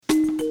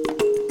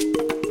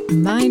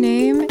My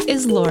name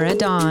is Laura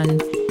Dawn,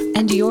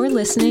 and you're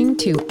listening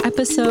to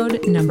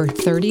episode number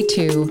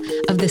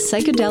 32 of the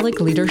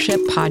Psychedelic Leadership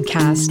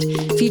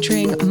Podcast,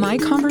 featuring my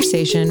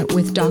conversation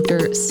with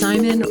Dr.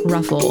 Simon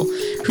Ruffell,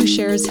 who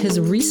shares his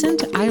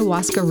recent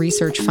ayahuasca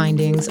research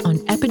findings on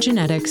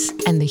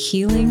epigenetics and the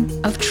healing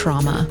of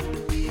trauma.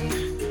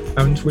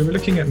 And we were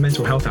looking at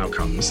mental health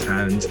outcomes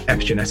and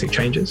epigenetic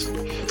changes.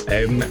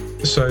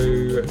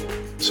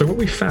 So what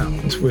we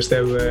found was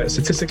there were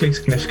statistically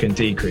significant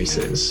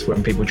decreases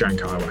when people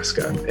drank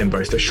ayahuasca in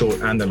both the short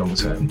and the long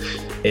term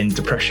in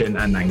depression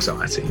and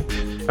anxiety.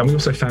 And we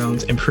also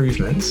found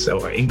improvements,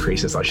 or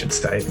increases I should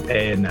say,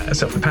 in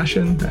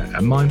self-compassion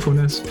and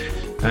mindfulness,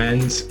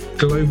 and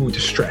global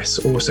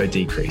distress also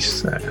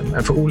decreased.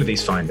 And for all of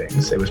these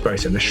findings, it was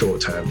both in the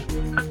short term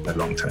and the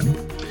long term.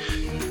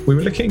 We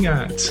were looking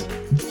at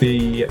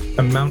the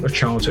amount of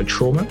childhood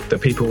trauma that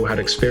people had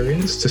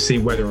experienced to see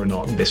whether or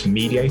not this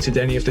mediated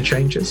any of the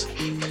changes.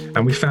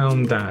 And we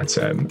found that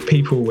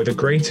people with a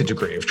greater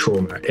degree of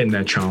trauma in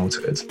their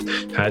childhood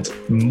had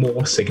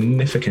more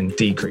significant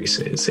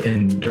decreases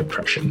in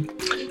depression.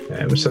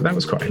 So that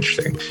was quite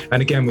interesting.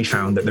 And again, we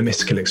found that the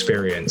mystical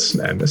experience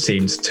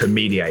seemed to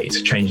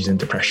mediate changes in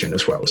depression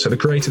as well. So the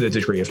greater the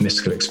degree of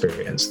mystical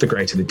experience, the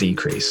greater the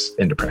decrease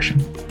in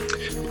depression.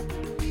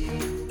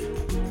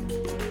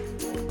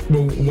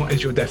 Well, what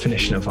is your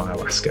definition of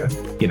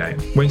ayahuasca? You know,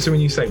 when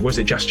you say, was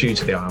it just due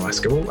to the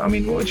ayahuasca? Well, I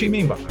mean, what do you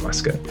mean by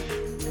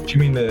ayahuasca? Do you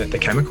mean the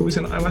chemicals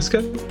in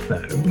ayahuasca?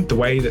 No, the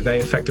way that they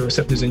affect the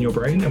receptors in your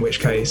brain, in which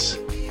case,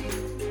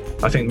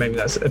 I think maybe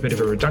that's a bit of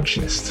a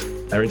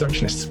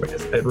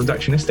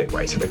reductionistic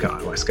way to look at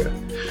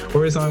ayahuasca.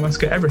 Or is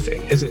ayahuasca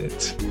everything? Is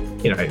it,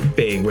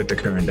 being with the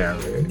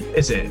curandero?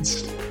 Is it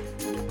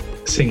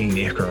singing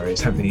the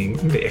icaros, having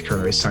the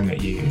icaros sung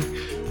at you?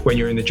 When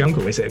you're in the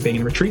jungle, is it being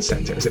in a retreat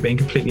center? Is it being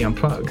completely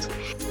unplugged?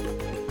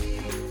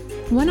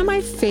 One of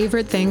my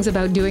favorite things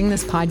about doing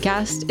this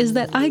podcast is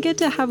that I get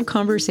to have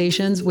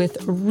conversations with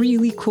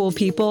really cool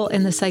people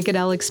in the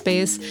psychedelic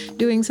space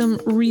doing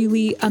some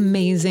really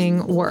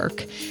amazing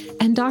work.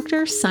 And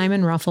Dr.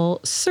 Simon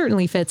Ruffell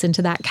certainly fits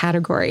into that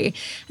category.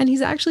 And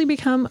he's actually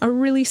become a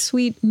really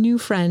sweet new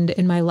friend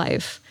in my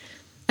life.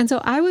 And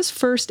so I was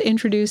first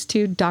introduced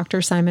to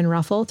Dr. Simon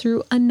Ruffell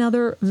through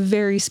another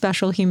very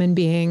special human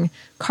being,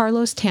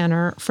 Carlos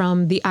Tanner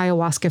from the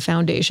Ayahuasca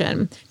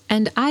Foundation.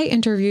 And I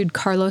interviewed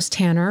Carlos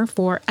Tanner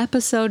for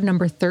episode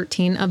number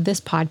 13 of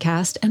this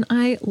podcast, and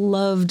I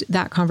loved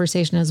that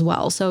conversation as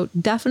well. So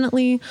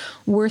definitely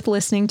worth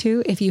listening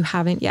to if you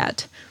haven't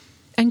yet.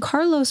 And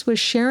Carlos was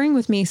sharing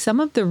with me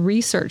some of the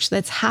research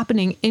that's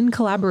happening in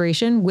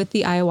collaboration with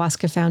the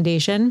Ayahuasca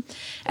Foundation.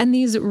 And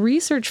these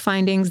research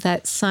findings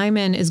that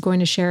Simon is going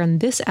to share in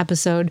this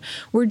episode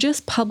were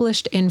just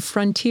published in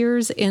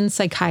Frontiers in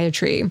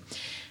Psychiatry.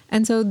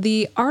 And so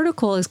the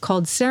article is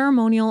called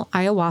Ceremonial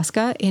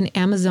Ayahuasca in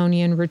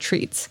Amazonian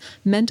Retreats,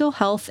 Mental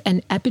Health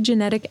and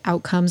Epigenetic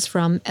Outcomes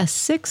from a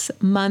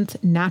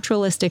 6-month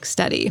Naturalistic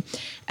Study.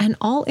 And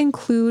I'll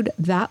include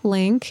that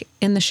link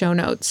in the show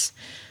notes.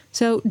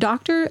 So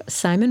Dr.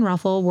 Simon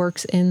Ruffell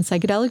works in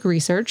psychedelic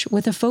research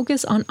with a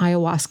focus on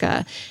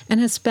ayahuasca and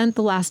has spent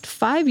the last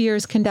 5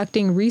 years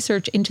conducting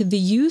research into the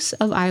use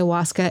of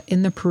ayahuasca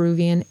in the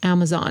Peruvian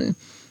Amazon.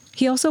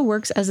 He also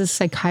works as a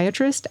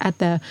psychiatrist at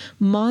the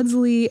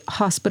Maudsley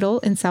Hospital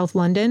in South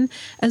London,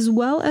 as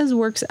well as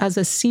works as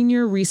a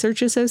senior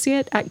research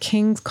associate at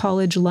King's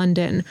College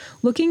London,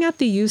 looking at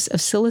the use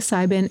of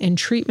psilocybin in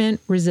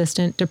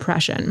treatment-resistant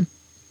depression.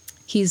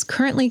 He's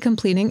currently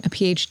completing a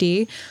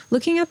PhD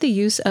looking at the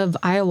use of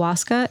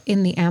ayahuasca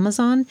in the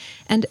Amazon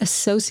and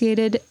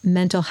associated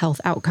mental health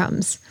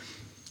outcomes.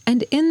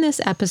 And in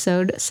this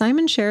episode,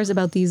 Simon shares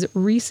about these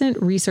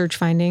recent research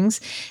findings.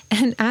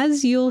 And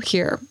as you'll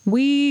hear,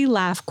 we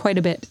laugh quite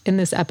a bit in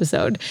this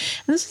episode.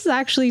 And this is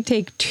actually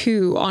take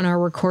 2 on our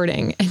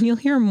recording. And you'll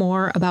hear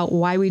more about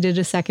why we did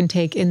a second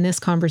take in this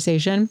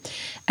conversation.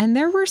 And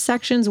there were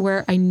sections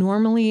where I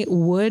normally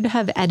would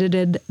have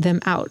edited them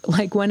out.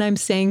 Like when I'm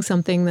saying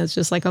something that's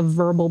just like a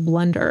verbal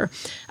blunder,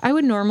 I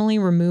would normally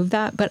remove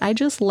that, but I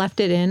just left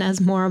it in as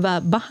more of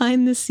a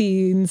behind the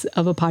scenes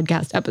of a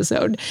podcast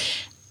episode.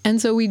 And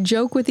so we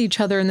joke with each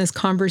other in this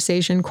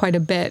conversation quite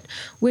a bit,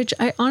 which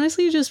I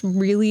honestly just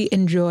really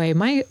enjoy.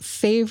 My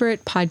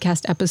favorite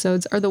podcast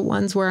episodes are the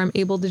ones where I'm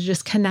able to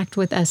just connect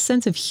with a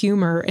sense of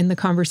humor in the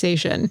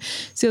conversation.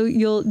 So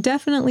you'll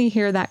definitely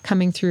hear that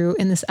coming through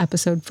in this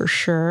episode for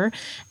sure.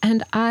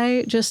 And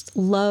I just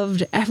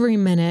loved every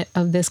minute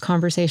of this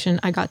conversation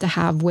I got to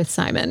have with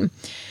Simon.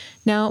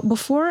 Now,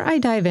 before I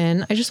dive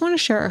in, I just want to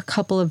share a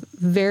couple of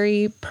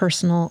very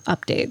personal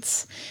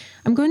updates.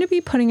 I'm going to be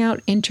putting out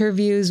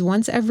interviews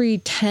once every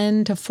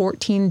 10 to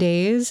 14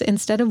 days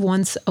instead of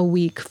once a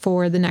week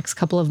for the next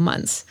couple of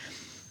months.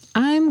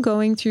 I'm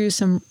going through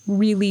some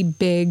really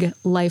big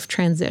life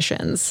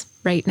transitions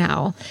right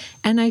now,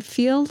 and I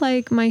feel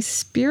like my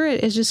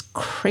spirit is just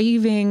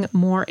craving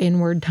more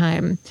inward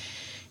time.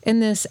 In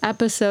this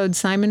episode,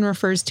 Simon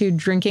refers to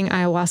drinking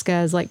ayahuasca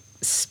as like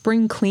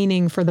spring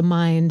cleaning for the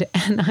mind,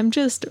 and I'm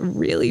just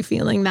really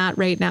feeling that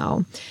right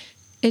now.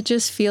 it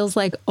just feels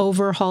like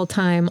overhaul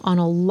time on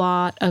a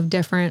lot of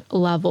different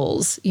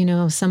levels.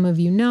 Some of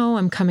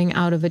I'm coming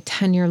out of a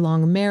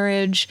 10-year-long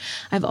marriage.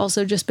 I've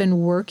also just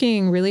been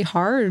working really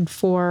hard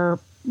for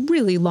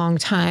really long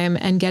time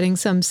and getting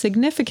some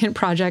significant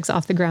projects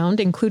off the ground,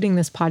 including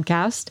this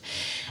podcast.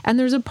 And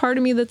there's a part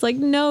of me that's like,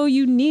 no,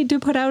 you need to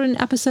put out an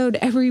episode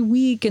every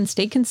week and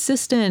stay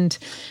consistent.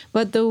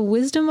 But the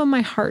wisdom of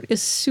my heart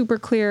is super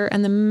clear,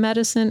 and the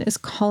medicine is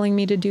calling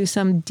me to do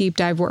some deep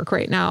dive work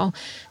right now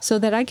so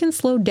that I can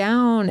slow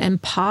down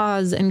and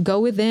pause and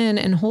go within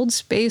and hold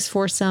space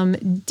for some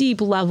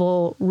deep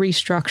level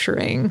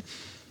restructuring.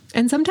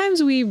 And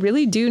sometimes we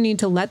really do need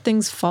to let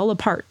things fall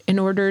apart in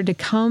order to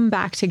come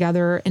back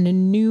together in a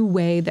new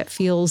way that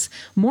feels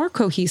more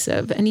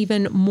cohesive and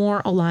even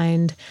more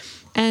aligned.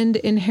 And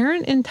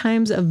inherent in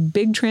times of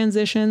big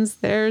transitions,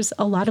 there's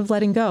a lot of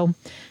letting go.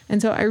 And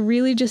so I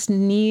really just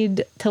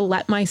need to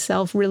let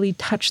myself really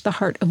touch the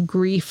heart of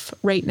grief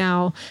right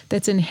now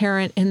that's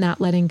inherent in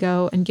that letting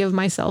go, and give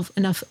myself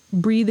enough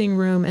breathing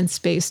room and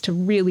space to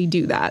really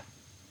do that.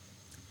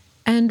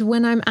 And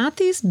when I'm at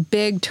these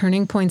big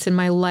turning points in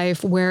my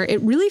life where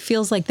it really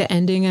feels like the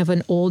ending of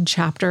an old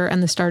chapter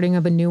and the starting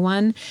of a new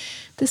one,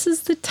 this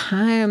is the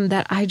time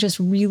that I just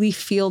really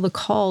feel the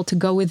call to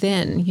go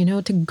within,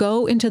 to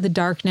go into the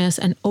darkness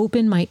and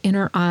open my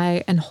inner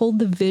eye and hold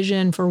the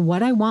vision for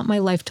what I want my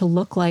life to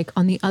look like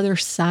on the other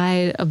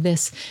side of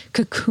this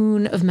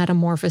cocoon of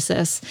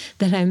metamorphosis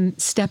that I'm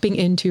stepping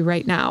into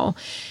right now,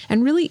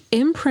 and really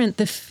imprint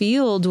the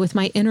field with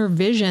my inner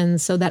vision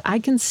so that I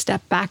can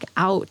step back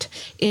out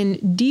in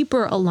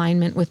deeper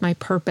alignment with my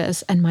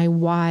purpose and my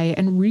why,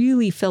 and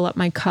really fill up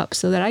my cup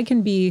so that I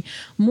can be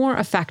more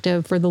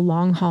effective for the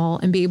long haul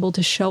and be able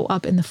to show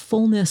up in the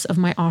fullness of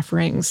my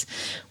offerings,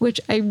 which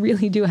I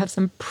really do have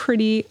some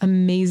pretty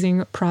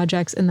amazing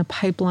projects in the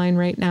pipeline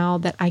right now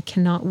that I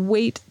cannot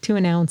wait to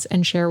announce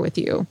and share with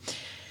you.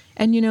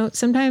 And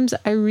sometimes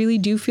I really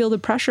do feel the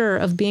pressure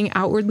of being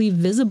outwardly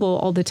visible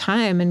all the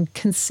time and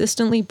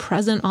consistently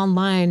present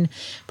online,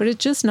 but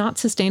it's just not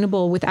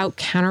sustainable without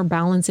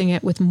counterbalancing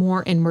it with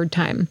more inward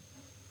time.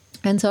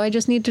 And so I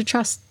just need to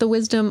trust the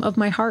wisdom of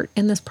my heart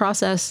in this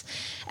process.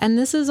 And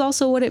this is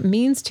also what it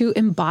means to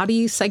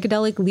embody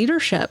psychedelic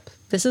leadership.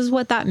 This is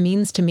what that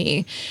means to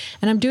me.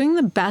 And I'm doing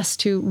the best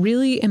to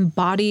really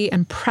embody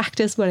and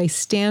practice what I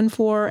stand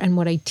for and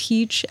what I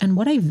teach and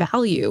what I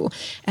value.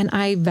 And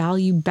I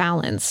value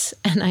balance,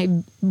 and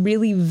I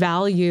really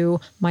value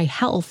my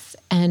health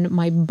and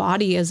my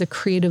body as a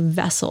creative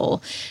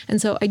vessel.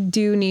 And so I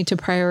do need to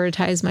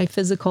prioritize my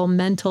physical,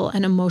 mental,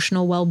 and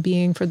emotional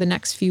well-being for the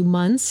next few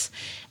months.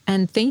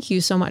 And thank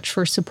you so much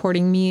for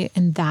supporting me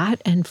in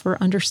that and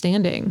for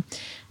understanding.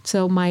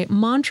 So my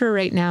mantra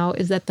right now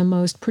is that the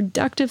most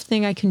productive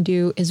thing I can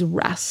do is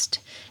rest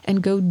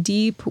and go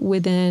deep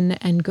within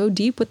and go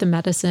deep with the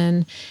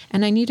medicine.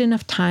 And I need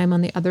enough time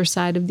on the other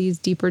side of these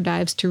deeper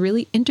dives to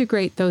really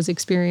integrate those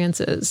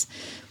experiences.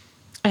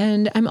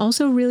 And I'm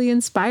also really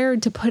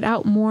inspired to put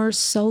out more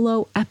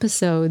solo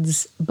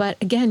episodes.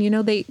 But again,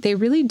 they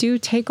really do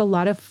take a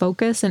lot of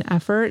focus and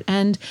effort,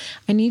 and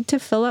I need to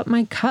fill up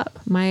my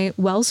cup. My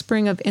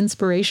wellspring of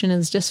inspiration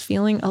is just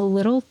feeling a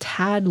little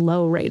tad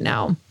low right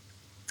now.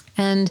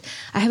 And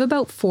I have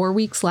about 4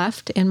 weeks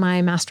left in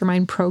my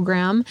mastermind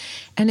program,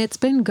 and it's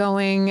been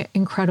going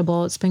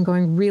incredible. It's been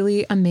going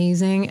really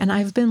amazing, and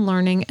I've been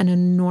learning an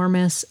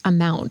enormous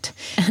amount.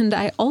 And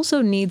I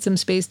also need some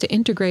space to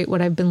integrate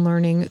what I've been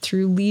learning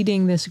through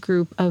leading this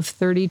group of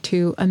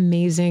 32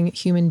 amazing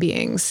human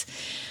beings.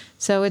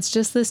 So it's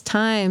just this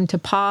time to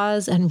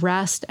pause and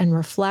rest and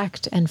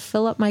reflect and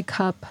fill up my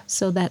cup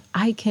so that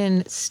I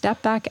can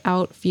step back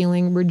out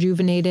feeling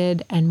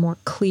rejuvenated and more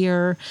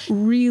clear,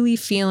 really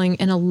feeling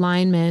in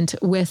alignment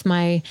with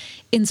my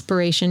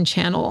inspiration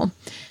channel.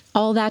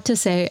 All that to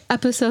say,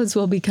 episodes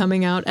will be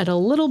coming out at a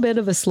little bit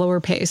of a slower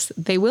pace.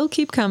 They will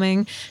keep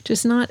coming,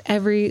 just not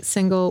every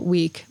single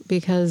week,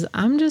 because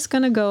I'm just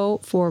going to go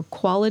for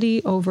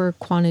quality over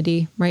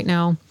quantity right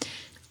now.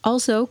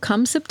 Also,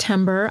 come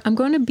September, I'm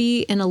going to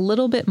be in a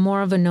little bit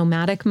more of a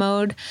nomadic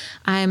mode.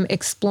 I'm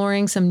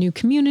exploring some new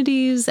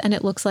communities, and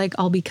it looks like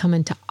I'll be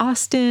coming to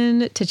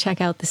Austin to check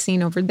out the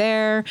scene over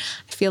there.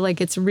 I feel like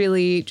it's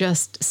really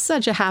just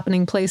such a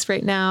happening place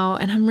right now,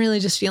 and I'm really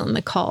just feeling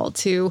the call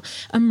to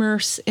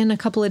immerse in a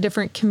couple of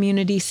different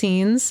community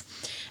scenes.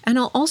 And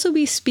I'll also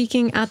be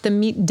speaking at the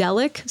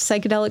Meetdelic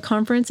Psychedelic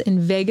Conference in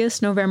Vegas,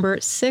 November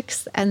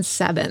 6th and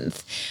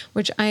 7th,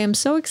 which I am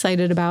so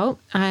excited about.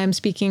 I'm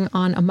speaking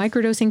on a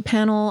microdosing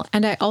panel,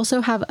 and I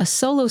also have a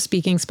solo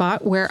speaking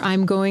spot where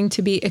I'm going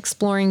to be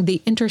exploring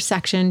the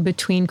intersection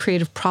between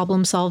creative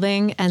problem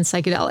solving and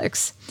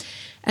psychedelics.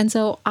 And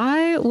so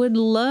I would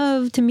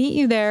love to meet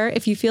you there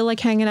if you feel like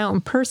hanging out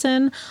in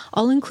person.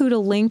 I'll include a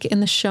link in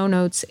the show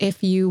notes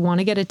if you want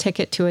to get a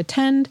ticket to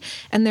attend,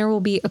 and there will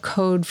be a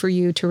code for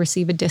you to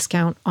receive a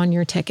discount on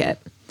your ticket.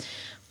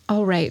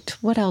 All right.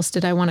 What else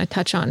did I want to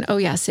touch on? Oh,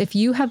 yes. If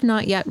you have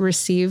not yet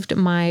received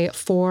my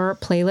 4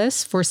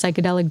 playlists for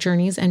psychedelic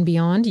journeys and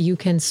beyond, you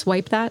can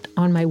swipe that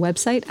on my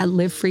website at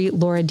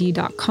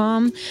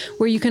livefreelaurad.com,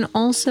 where you can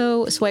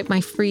also swipe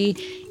my free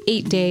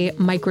 8-day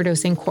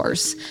microdosing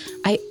course.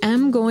 I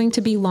am going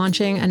to be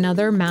launching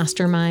another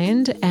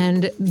mastermind,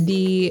 and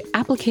the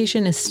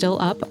application is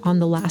still up on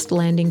the last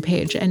landing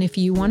page. And if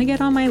you want to get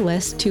on my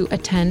list to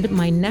attend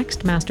my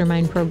next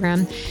mastermind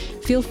program,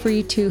 feel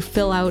free to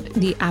fill out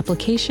the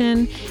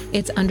application.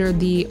 It's under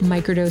the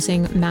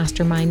microdosing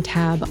mastermind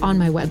tab on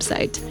my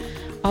website.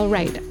 All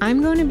right,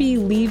 I'm going to be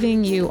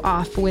leaving you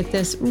off with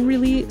this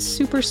really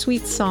super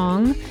sweet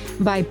song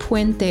by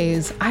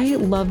Puentes. I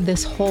love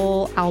this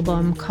whole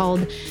album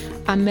called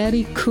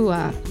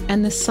Americua,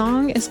 and the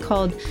song is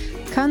called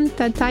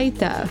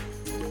Cantataita.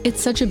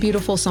 It's such a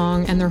beautiful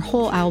song, and their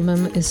whole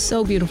album is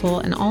so beautiful,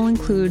 and I'll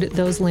include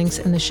those links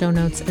in the show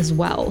notes as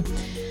well.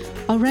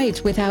 All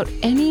right, without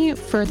any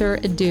further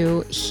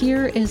ado,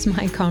 here is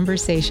my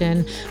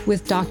conversation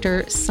with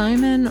Dr.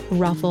 Simon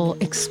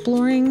Ruffell,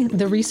 exploring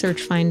the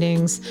research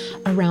findings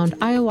around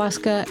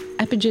ayahuasca,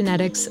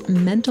 epigenetics,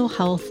 mental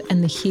health,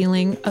 and the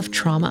healing of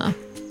trauma.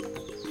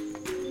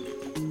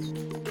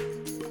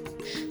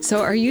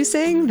 So are you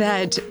saying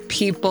that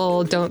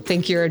people don't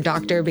think you're a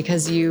doctor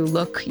because you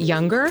look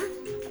younger?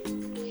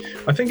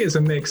 I think it's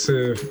a mix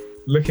of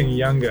looking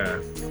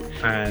younger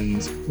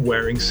and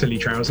wearing silly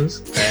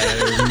trousers.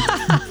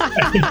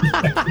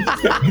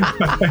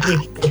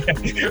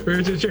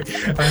 Which is true.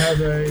 I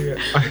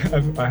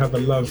have a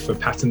love for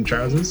patterned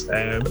trousers,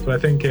 but I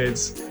think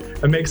it's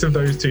a mix of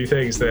those two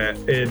things that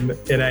in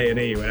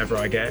A&E, whenever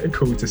I get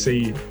called to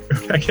see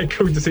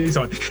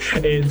someone,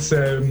 it's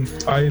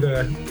I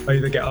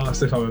either get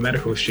asked if I'm a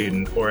medical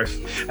student, or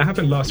if it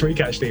happened last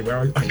week actually, where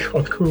I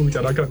got called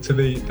and I got to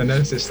the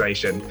nurses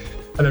station,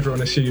 and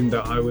everyone assumed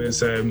that I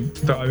was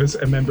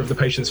a member of the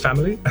patient's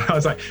family. I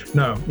was like,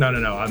 no,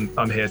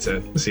 I'm here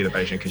to see the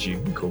patient because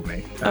you called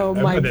me.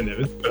 And then there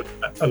was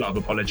a lot of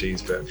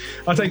apologies, but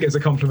I'll take it as a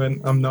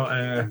compliment. I'm not.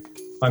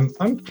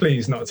 I'm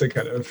pleased not to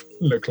kind of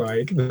look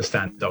like the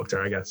stand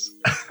doctor, I guess.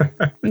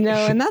 No,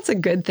 and that's a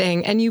good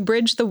thing. And you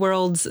bridge the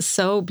worlds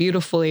so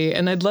beautifully.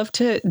 And I'd love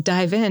to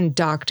dive in,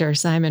 Dr.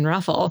 Simon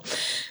Ruffell.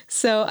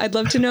 So I'd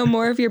love to know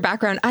more of your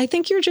background. I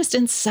think you're just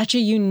in such a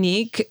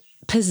unique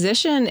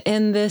position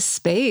in this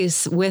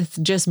space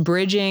with just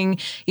bridging,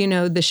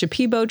 the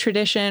Shipibo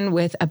tradition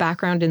with a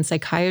background in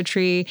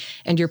psychiatry,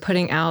 and you're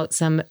putting out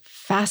some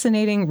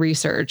fascinating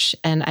research,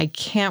 and I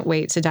can't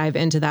wait to dive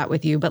into that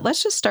with you. But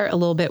let's just start a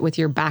little bit with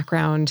your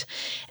background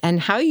and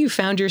how you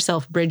found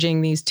yourself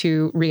bridging these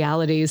two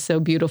realities so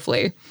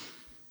beautifully.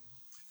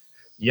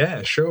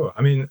 Yeah, sure.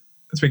 I mean,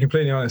 to be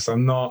completely honest,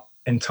 I'm not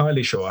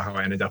entirely sure how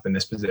I ended up in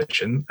this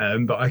position,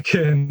 but I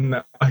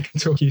can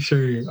talk you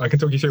through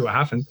what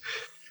happened.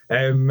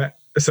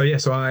 So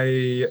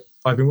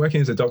I've been working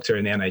as a doctor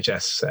in the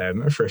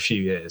NHS for a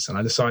few years, and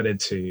I decided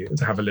to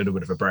have a little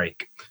bit of a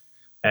break.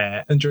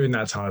 And during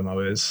that time, I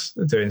was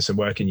doing some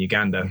work in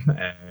Uganda,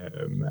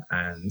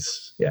 and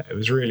it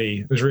was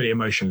really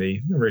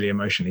emotionally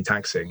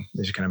taxing,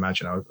 as you can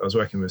imagine. I was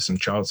working with some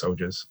child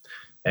soldiers,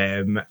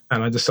 and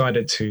I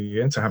decided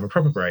to have a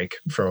proper break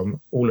from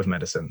all of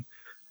medicine,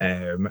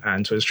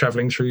 and was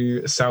traveling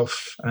through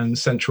South and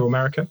Central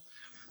America,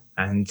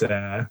 and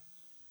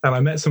I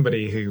met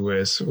somebody who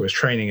was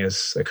training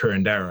as a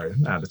curandero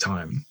at the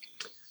time.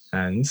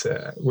 And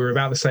we were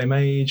about the same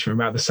age, we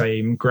were about the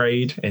same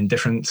grade in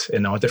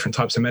our different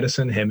types of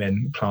medicine, him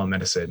in plant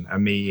medicine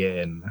and me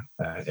in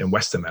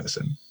Western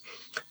medicine.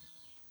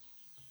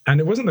 And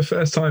it wasn't the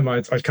first time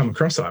I'd come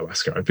across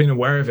ayahuasca. I'd been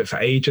aware of it for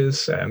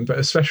ages, but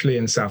especially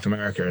in South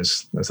America,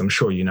 as I'm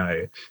sure you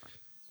know,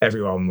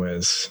 everyone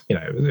was,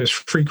 it was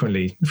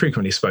frequently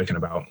spoken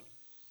about.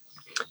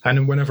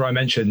 And whenever I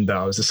mentioned that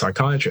I was a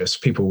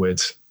psychiatrist, people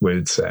would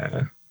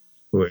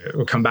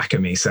come back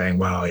at me saying,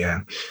 well,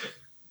 yeah,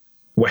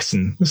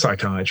 Western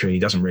psychiatry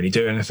doesn't really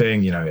do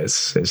anything.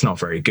 It's not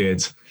very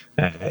good.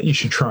 You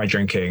should try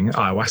drinking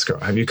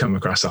ayahuasca. Have you come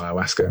across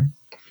ayahuasca?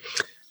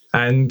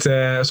 And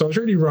so I was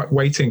really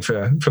waiting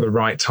for the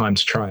right time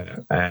to try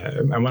it.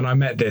 And when I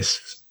met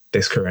this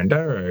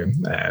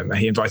curandero,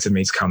 he invited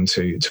me to come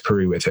to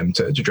Peru with him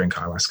to drink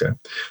ayahuasca.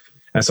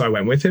 And so I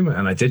went with him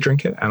and I did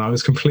drink it, and I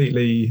was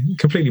completely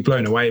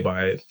blown away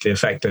by the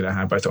effect that it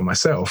had both on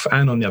myself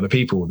and on the other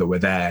people that were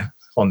there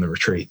on the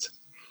retreat.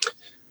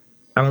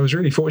 And I was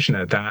really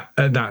fortunate that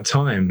at that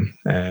time,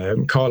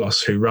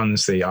 Carlos, who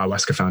runs the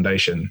Ayahuasca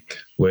Foundation,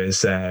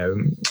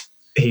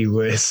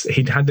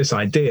 he'd had this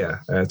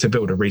idea to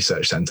build a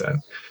research center,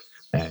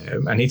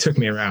 and he took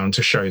me around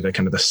to show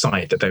the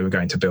site that they were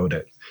going to build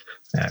it.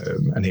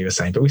 And he was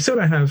saying, but we still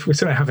don't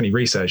have any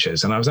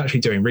researchers. And I was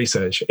actually doing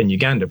research in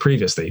Uganda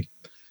previously,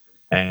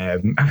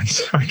 and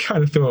so I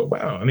kind of thought,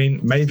 wow, I mean,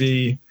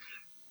 maybe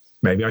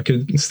I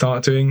could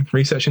start doing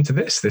research into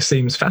this. This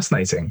seems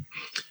fascinating.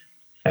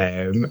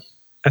 And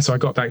so I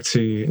got back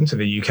into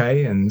the UK,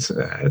 and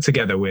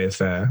together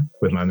with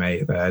my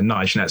mate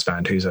Nige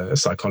Netzband, who's a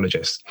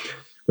psychologist,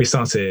 we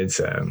started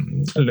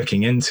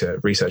looking into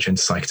research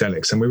into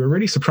psychedelics. And we were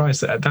really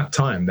surprised that at that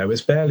time, there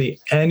was barely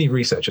any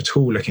research at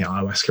all looking at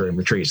ayahuasca in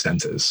retreat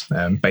centers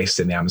based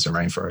in the Amazon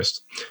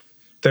rainforest.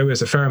 There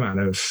was a fair amount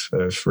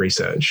of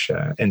research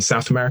in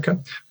South America,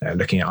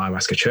 looking at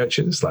ayahuasca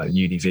churches like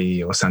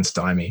UDV or Santa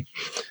Daime,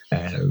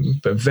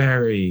 but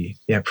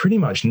pretty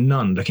much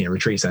none looking at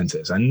retreat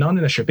centers and none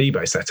in a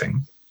Shipibo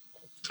setting.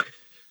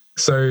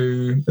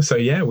 So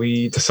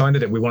we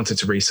decided that we wanted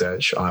to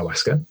research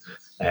ayahuasca,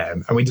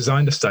 and we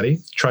designed a study,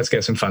 tried to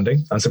get some funding.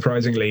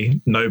 Unsurprisingly,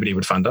 nobody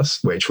would fund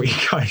us, which we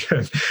kind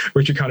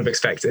of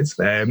expected.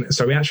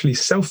 So we actually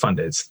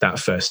self-funded that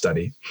first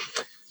study.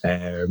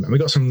 And we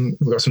got some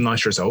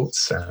nice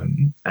results,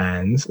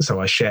 and so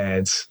I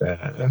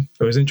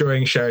was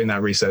enjoying sharing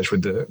that research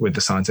with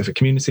the scientific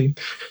community,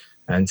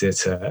 and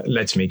it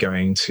led to me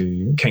going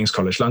to King's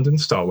College London,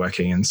 start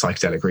working in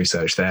psychedelic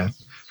research there.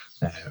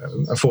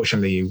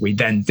 Unfortunately, we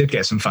then did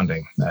get some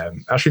funding,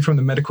 actually from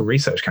the Medical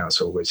Research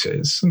Council, which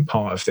is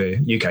part of the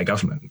UK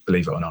government,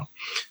 believe it or not.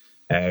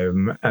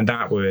 And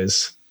that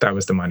was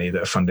the money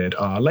that funded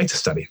our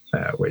latest study,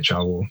 which I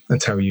will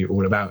tell you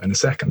all about in a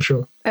sec, I'm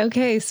sure.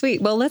 Okay,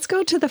 sweet. Well, let's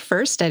go to the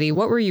first study.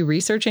 What were you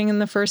researching in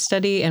the first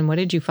study, and what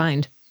did you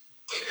find?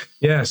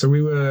 Yeah, so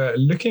we were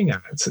looking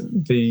at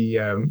the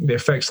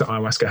effects that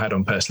ayahuasca had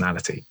on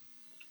personality.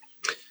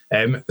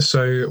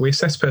 So we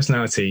assessed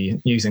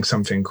personality using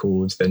something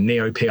called the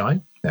NEO-PI,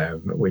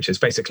 which is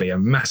basically a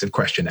massive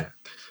questionnaire.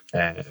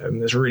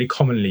 That's really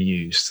commonly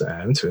used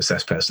to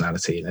assess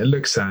personality. And it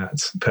looks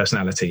at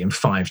personality in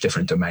 5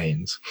 different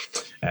domains: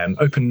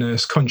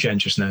 openness,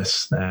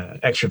 conscientiousness,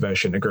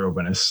 extroversion,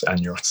 agreeableness,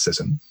 and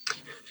neuroticism.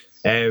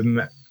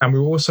 And we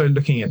were also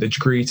looking at the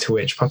degree to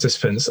which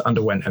participants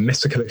underwent a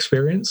mystical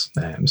experience.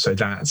 So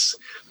that's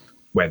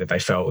whether they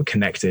felt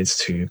connected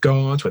to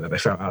God, whether they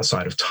felt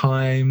outside of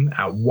time,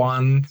 at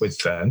one with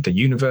the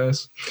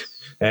universe.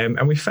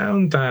 And we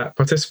found that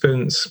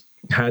participants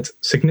had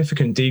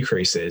significant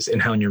decreases in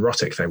how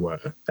neurotic they were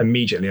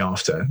immediately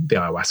after the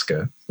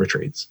ayahuasca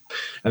retreats,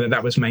 and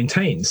that was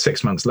maintained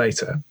 6 months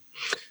later.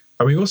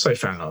 And we also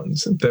found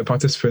that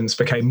participants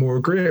became more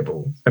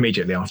agreeable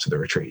immediately after the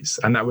retreats,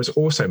 and that was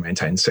also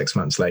maintained 6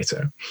 months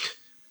later.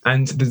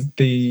 And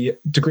the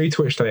degree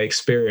to which they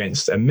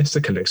experienced a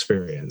mystical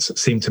experience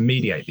seemed to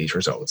mediate these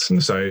results.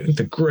 And so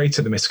the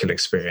greater the mystical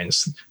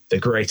experience, the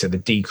greater the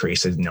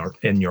decrease in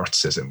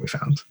neuroticism we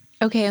found.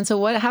 Okay, and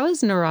so how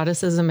is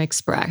neuroticism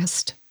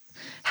expressed?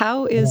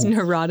 How is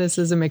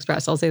neuroticism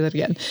expressed? I'll say that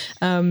again.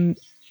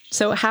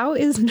 So how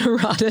is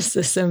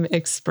neuroticism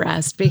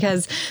expressed?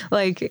 Because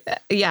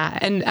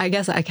and I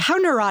guess how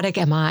neurotic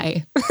am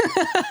I?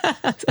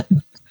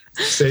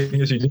 Seeing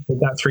as you just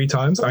did that 3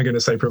 times, I'm going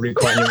to say probably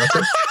quite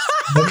neurotic.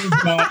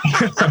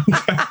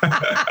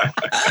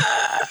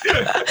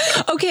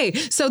 Okay,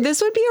 so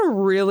this would be a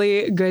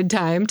really good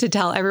time to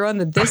tell everyone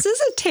that this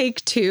is a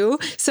take 2.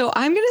 So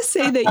I'm going to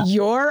say that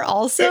you're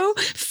also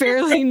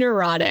fairly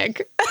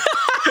neurotic.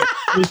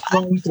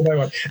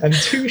 And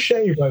touche,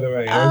 by the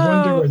way. I was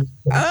wondering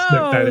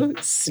when you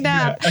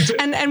snap. Yeah.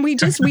 And we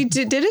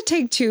did a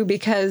take 2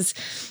 because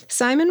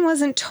Simon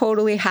wasn't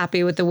totally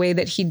happy with the way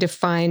that he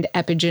defined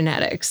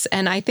epigenetics.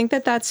 And I think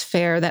that that's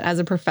fair, that as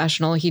a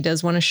professional, he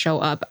does want to show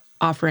up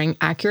offering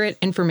accurate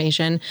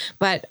information.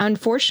 But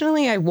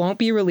unfortunately, I won't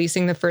be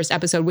releasing the first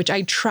episode, which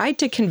I tried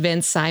to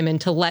convince Simon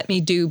to let me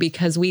do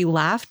because we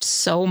laughed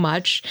so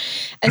much,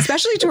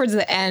 especially towards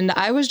the end.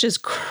 I was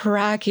just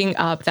cracking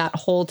up that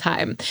whole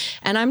time.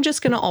 And I'm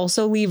just going to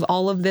also leave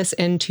all of this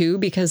in too,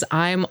 because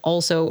I'm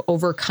also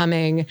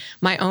overcoming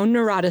my own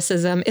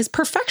neuroticism. Is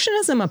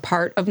perfectionism a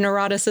part of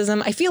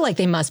neuroticism? I feel like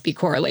they must be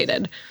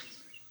correlated.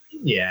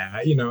 Yeah,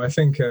 I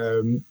think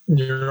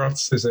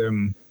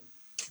neuroticism,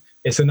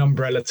 it's an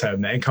umbrella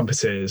term that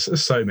encompasses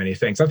so many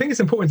things. I think it's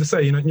important to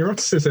say,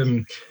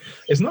 neuroticism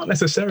is not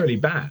necessarily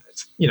bad,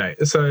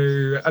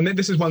 So, and then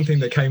this is one thing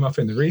that came up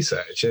in the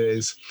research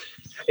is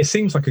it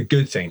seems like a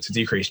good thing to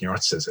decrease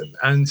neuroticism.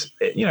 And,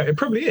 it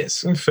probably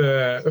is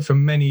for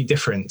many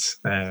different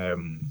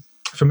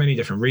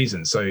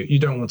reasons. So you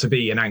don't want to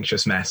be an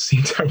anxious mess.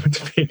 You don't want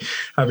to be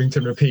having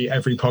to repeat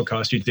every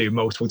podcast you do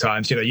multiple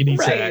times. You need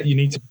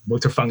to be able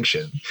to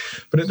function.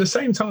 But at the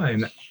same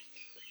time,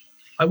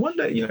 I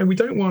wonder, we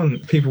don't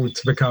want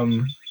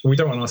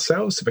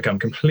ourselves to become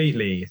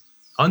completely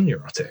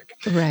unneurotic.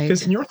 Right.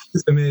 Because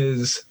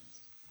neuroticism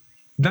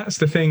that's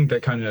the thing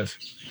that kind of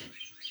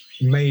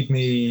made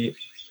me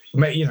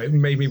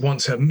want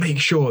to make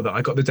sure that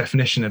I got the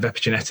definition of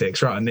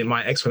epigenetics right and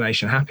my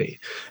explanation happy.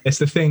 It's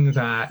the thing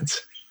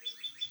that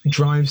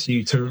drives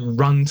you to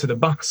run to the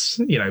bus,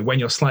 when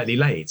you're slightly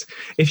late.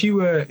 If you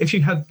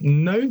had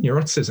no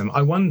neuroticism,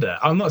 I wonder,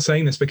 I'm not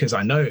saying this because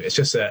I know, it's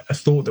just a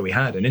thought that we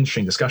had, an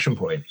interesting discussion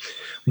point.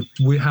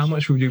 How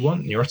much would you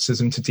want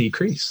neuroticism to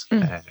decrease?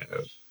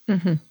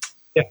 Mm-hmm.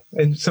 Yeah,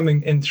 and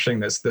something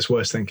interesting that's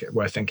worth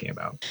thinking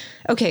about.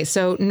 Okay,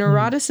 so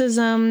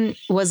neuroticism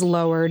was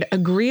lowered,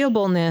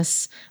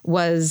 agreeableness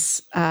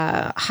was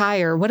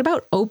higher. What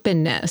about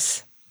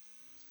openness?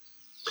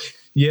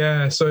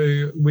 Yeah,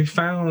 so we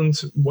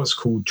found what's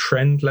called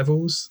trend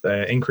levels,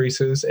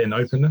 increases in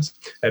openness.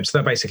 So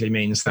that basically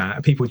means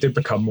that people did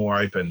become more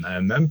open,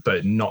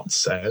 but not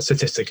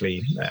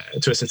statistically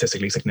to a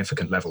statistically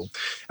significant level.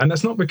 And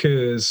that's not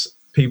because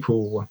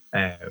people,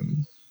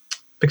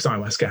 because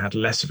ayahuasca had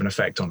less of an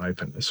effect on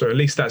openness, or at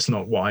least that's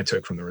not what I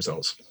took from the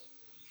results.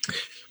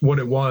 What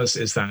it was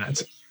is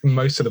that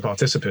most of the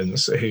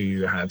participants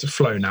who had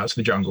flown out to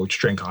the jungle to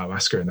drink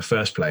ayahuasca in the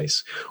first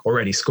place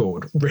already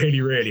scored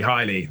really, really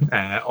highly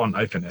on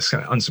openness,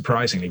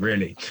 unsurprisingly,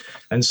 really.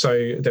 And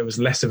so there was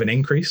less of an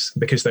increase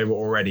because they were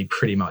already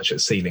pretty much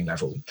at ceiling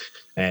level.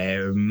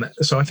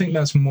 So I think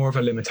that's more of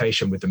a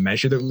limitation with the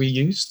measure that we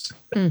used.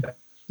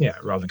 Yeah,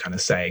 rather than kind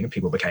of saying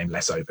people became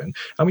less open.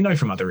 And we know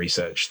from other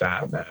research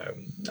that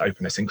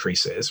openness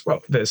increases.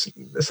 Well, there's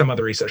some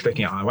other research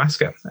looking at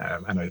ayahuasca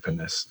and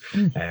openness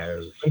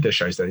that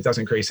shows that it does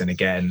increase. And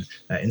again,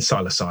 in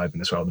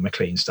psilocybin as well, the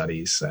McLean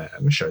studies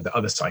show that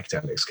other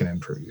psychedelics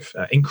can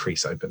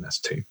increase openness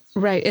too.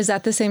 Right. Is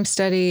that the same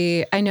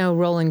study? I know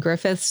Roland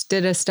Griffiths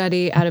did a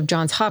study out of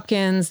Johns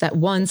Hopkins that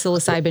one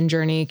psilocybin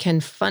journey can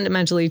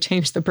fundamentally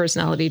change the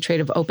personality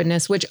trait of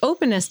openness, which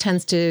openness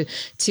tends to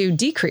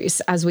decrease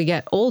as we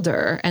get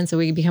older. And so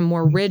we become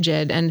more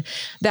rigid. And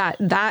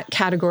that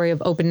category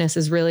of openness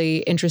is really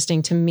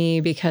interesting to me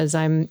because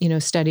I'm,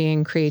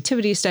 studying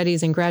creativity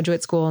studies in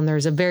graduate school. And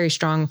there's a very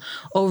strong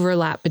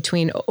overlap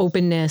between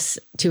openness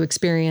to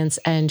experience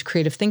and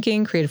creative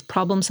thinking, creative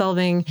problem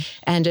solving,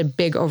 and a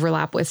big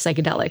overlap with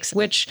psychedelics,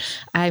 which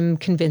I'm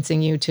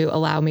convincing you to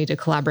allow me to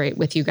collaborate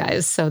with you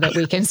guys so that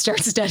we can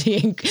start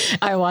studying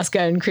ayahuasca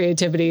and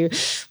creativity.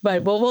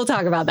 But we'll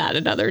talk about that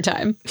another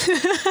time.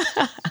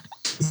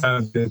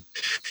 Sounds good.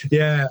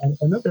 Yeah,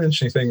 another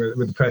interesting thing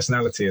with the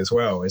personality as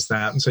well is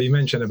that, so you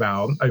mentioned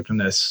about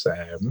openness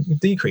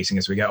decreasing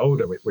as we get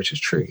older, which is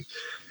true.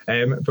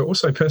 But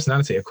also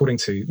personality, according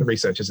to the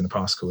researchers in the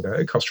past called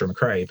Costa and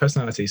McRae,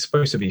 personality is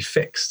supposed to be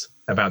fixed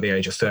about the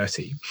age of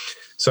 30.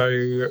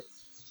 So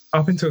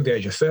up until the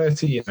age of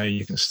 30,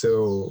 you can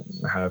still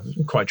have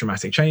quite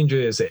dramatic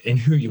changes in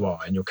who you are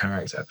and your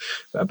character.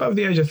 But above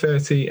the age of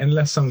 30,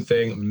 unless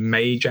something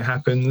major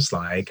happens,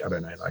 like, I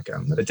don't know, like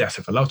the death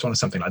of a loved one or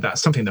something like that,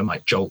 something that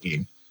might jolt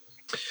you,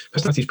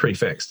 personality is pretty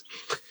fixed.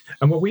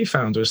 And what we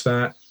found was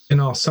that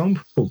in our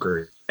sample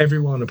group,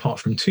 everyone apart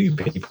from 2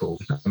 people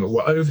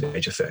were over the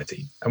age of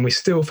 30, and we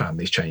still found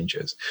these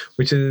changes,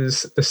 which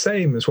is the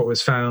same as what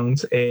was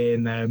found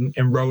in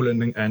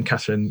Roland and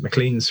Catherine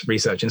McLean's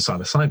research in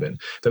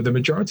psilocybin, that the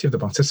majority of the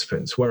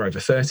participants were over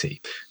 30,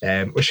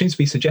 which seems to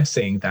be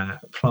suggesting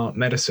that plant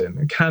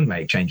medicine can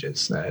make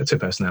changes to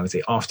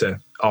personality after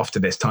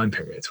this time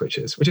period, which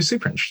is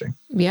super interesting.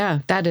 Yeah,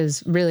 that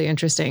is really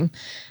interesting.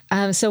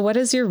 So what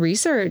has your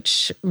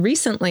research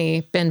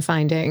recently been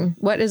finding?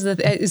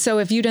 So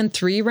have you done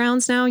 3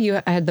 rounds now?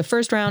 You had the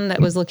first round that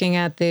was looking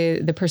at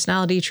the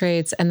personality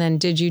traits, and then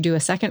did you do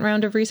a second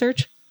round of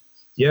research?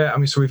 Yeah,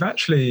 so we've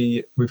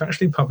actually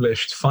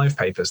published 5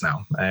 papers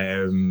now.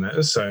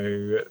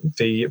 So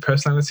the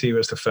personality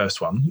was the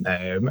first one,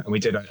 and we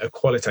did a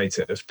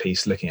qualitative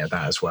piece looking at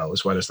that as well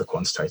as the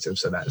quantitative,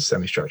 so that's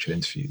semi-structured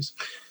interviews.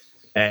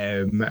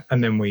 And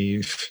then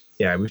we've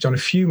done a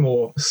few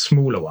more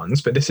smaller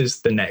ones, but this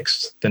is the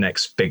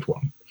next big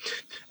one.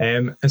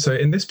 And so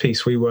in this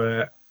piece,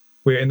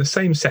 we're in the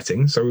same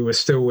setting. So we were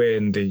still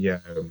in the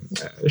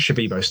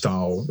Shipibo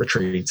style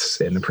retreats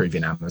in the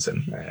Peruvian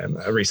Amazon,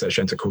 a research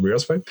center called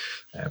Ruffell,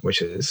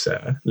 which is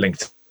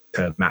linked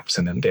to MAPS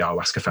and then the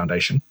Ayahuasca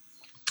Foundation.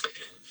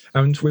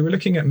 And we were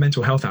looking at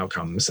mental health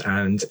outcomes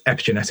and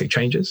epigenetic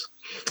changes.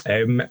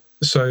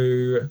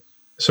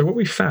 So what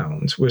we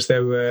found was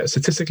there were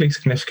statistically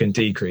significant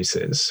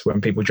decreases when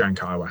people drank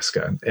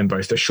ayahuasca in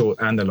both the short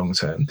and the long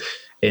term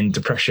in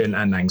depression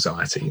and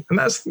anxiety. And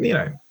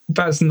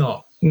that's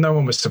not, no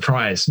one was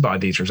surprised by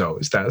these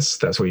results.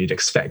 That's what you'd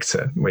expect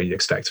to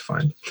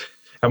find.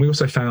 And we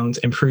also found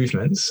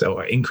improvements,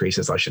 or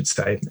increases, I should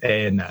say,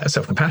 in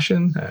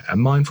self-compassion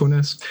and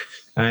mindfulness,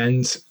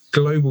 and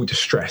global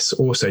distress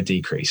also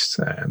decreased.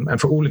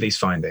 And for all of these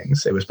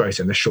findings, it was both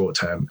in the short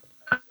term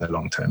and the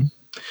long term.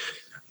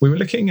 We were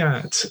looking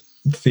at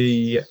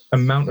the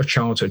amount of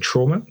childhood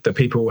trauma that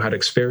people had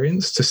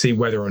experienced to see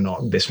whether or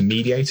not this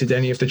mediated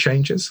any of the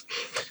changes.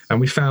 And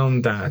we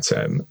found that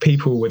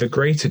people with a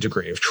greater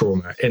degree of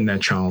trauma in their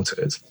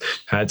childhood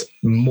had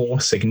more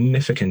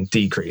significant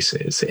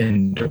decreases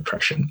in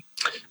depression.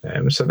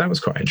 So that was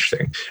quite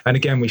interesting. And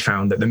again, we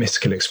found that the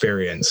mystical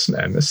experience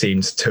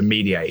seemed to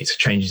mediate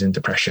changes in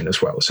depression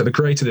as well. So the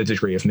greater the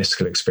degree of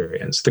mystical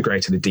experience, the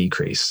greater the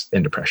decrease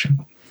in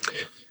depression.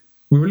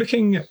 We were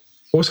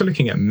also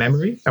looking at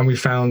memory, and we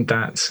found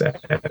that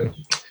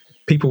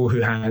people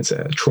who had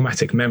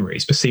traumatic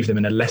memories perceived them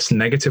in a less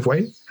negative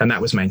way, and that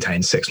was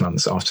maintained 6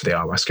 months after the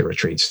ayahuasca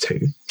retreats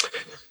too.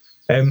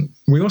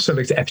 We also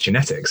looked at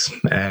epigenetics,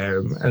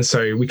 and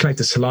so we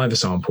collected saliva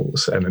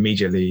samples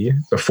immediately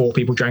before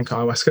people drank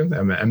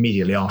ayahuasca,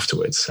 immediately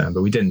afterwards,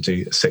 but we didn't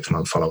do a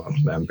 6-month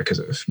follow-up because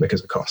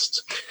of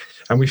costs.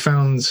 And we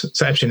found,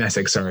 so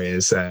epigenetics,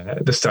 is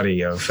the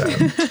study of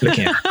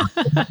looking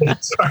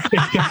at. Sorry,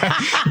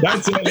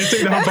 let's do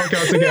the whole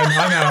podcast again.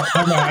 I'm out.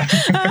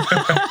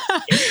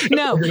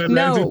 No.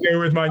 To deal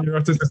with my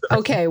neuroticism.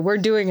 Okay, we're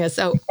doing it.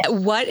 So,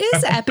 what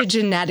is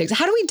epigenetics?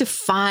 How do we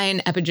define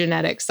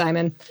epigenetics,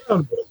 Simon?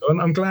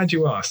 I'm glad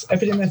you asked.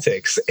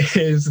 Epigenetics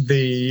is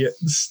the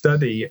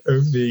study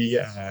of the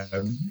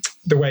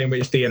way in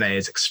which DNA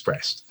is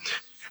expressed.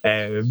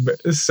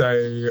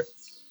 So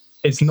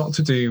it's not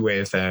to do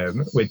with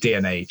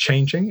DNA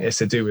changing. It's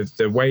to do with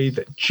the way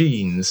that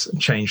genes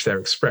change their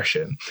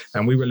expression.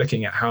 And we were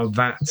looking at how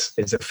that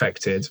is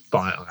affected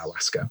by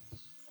ayahuasca.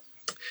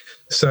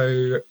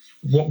 So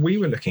what we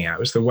were looking at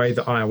was the way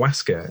that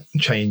ayahuasca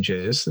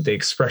changes the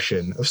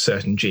expression of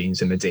certain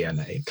genes in the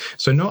DNA.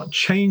 So not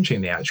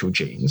changing the actual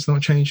genes,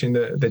 not changing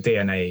the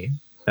DNA,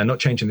 not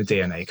changing the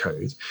DNA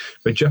code,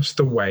 but just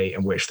the way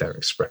in which they're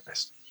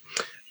expressed.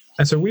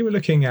 And so we were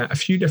looking at a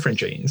few different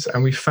genes,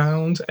 and we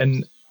found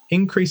an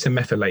increase in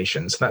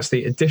methylation. So that's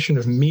the addition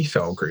of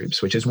methyl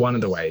groups, which is one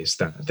of the ways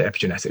that the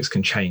epigenetics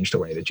can change the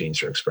way the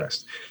genes are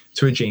expressed,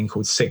 to a gene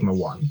called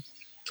sigma-1.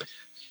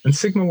 And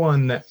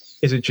sigma-1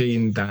 is a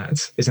gene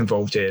that is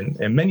involved in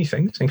many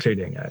things,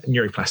 including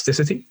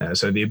neuroplasticity,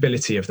 so the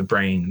ability of the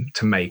brain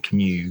to make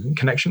new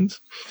connections.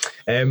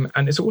 And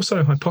it's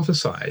also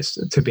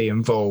hypothesized to be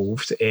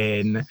involved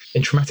in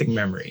traumatic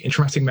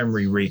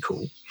memory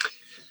recall.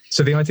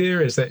 So the idea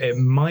is that it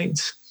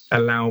might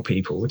allow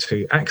people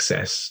to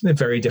access the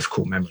very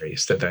difficult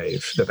memories that they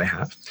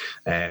have,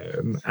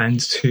 and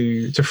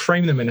to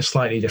frame them in a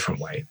slightly different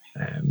way,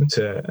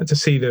 to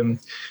see them,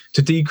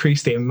 to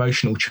decrease the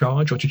emotional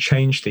charge or to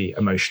change the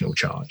emotional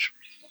charge.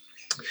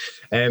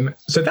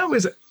 So that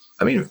was,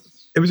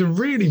 it was a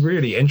really,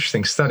 really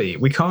interesting study.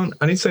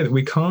 I need to say that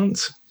we can't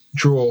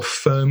draw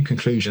firm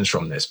conclusions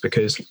from this,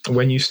 because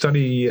when you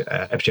study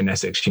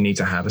epigenetics, you need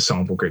to have a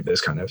sample group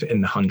that's kind of in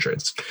the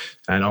hundreds,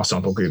 and our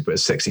sample group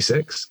was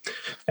 66.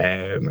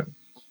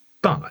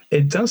 But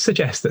it does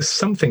suggest that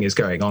something is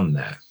going on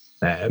there,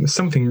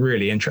 something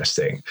really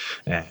interesting.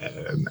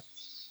 And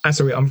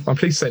so I'm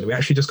pleased to say that we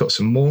actually just got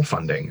some more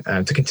funding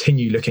to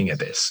continue looking at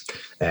this,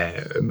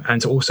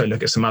 and to also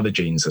look at some other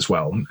genes as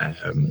well,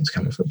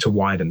 to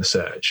widen the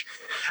search.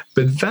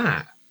 But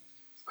that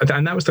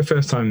was the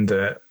first time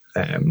that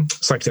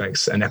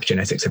psychedelics and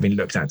epigenetics have been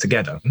looked at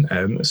together.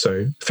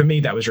 So for me,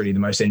 that was really the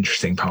most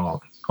interesting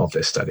part of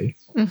this study.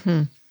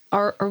 Mm-hmm.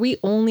 Are we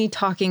only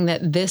talking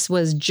that this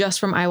was just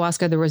from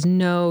ayahuasca? There was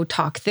no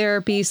talk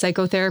therapy,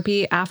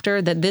 psychotherapy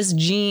after that? This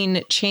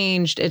gene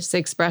changed its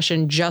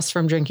expression just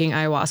from drinking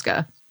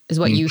ayahuasca, is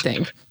what you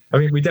think?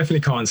 We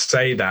definitely can't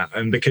say that,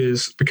 and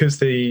because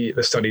the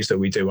studies that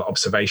we do are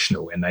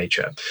observational in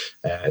nature,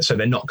 so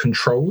they're not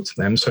controlled.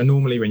 So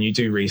normally when you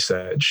do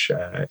research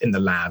in the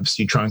labs,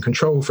 you try and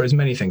control for as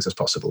many things as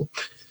possible.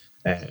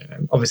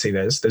 Obviously,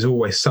 there's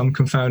always some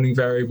confounding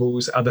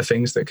variables, other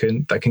things that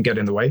can get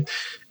in the way.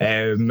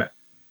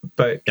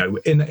 But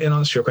in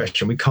answer to your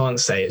question, we can't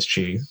say it's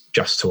due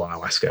just to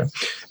ayahuasca.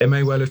 It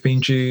may well have been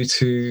due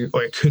to,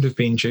 or it could have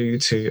been due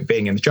to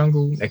being in the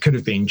jungle. It could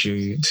have been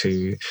due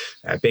to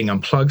being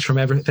unplugged from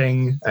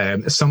everything.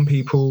 Some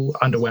people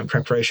underwent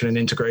preparation and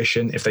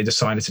integration if they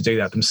decided to do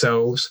that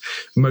themselves.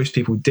 Most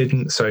people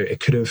didn't, so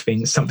it could have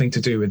been something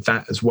to do with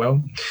that as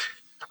well.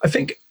 I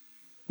think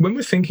when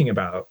we're thinking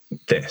about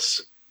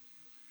this,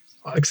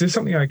 because it's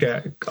something I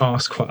get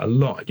asked quite a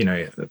lot,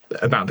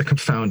 about the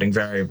confounding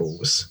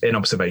variables in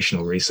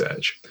observational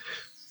research.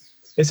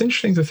 It's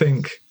interesting to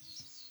think,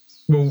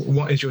 well,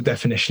 what is your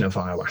definition of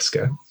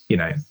ayahuasca?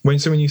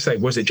 When you say,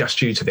 was it just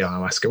due to the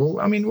ayahuasca? Well,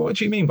 what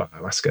do you mean by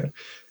ayahuasca?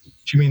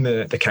 Do you mean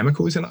the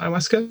chemicals in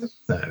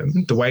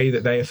ayahuasca? The way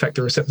that they affect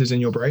the receptors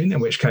in your brain? In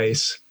which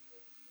case,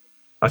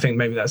 I think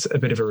maybe that's a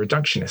bit of a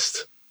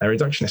reductionistic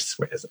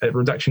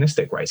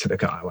way to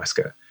look at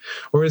ayahuasca.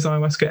 Or is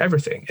ayahuasca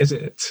everything? Is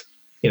it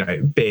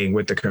being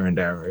with the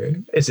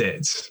curandero? Is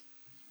it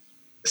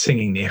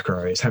singing the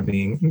Icaros,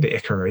 having the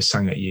Icaros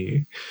sung at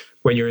you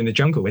when you're in the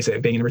jungle? Is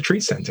it being in a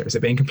retreat center? Is it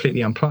being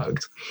completely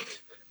unplugged?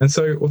 And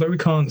so, although we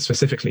can't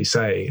specifically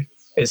say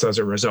it's as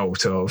a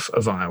result of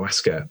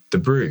ayahuasca, the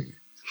brew,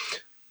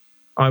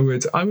 I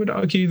would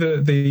argue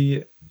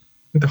that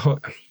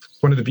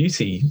one of the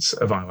beauties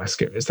of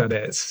ayahuasca is that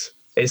it's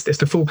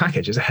the full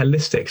package. It's a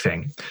holistic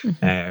thing.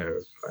 Mm-hmm.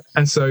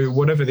 And so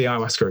whatever the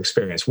ayahuasca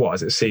experience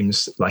was, it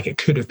seems like it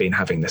could have been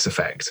having this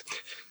effect.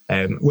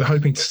 We're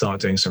hoping to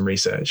start doing some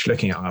research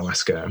looking at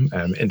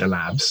ayahuasca in the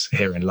labs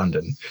here in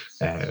London.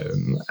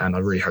 And I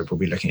really hope we'll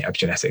be looking at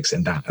epigenetics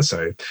in that.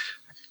 So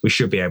we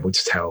should be able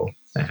to tell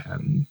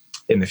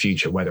in the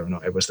future whether or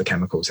not it was the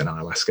chemicals in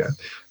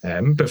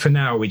ayahuasca. But for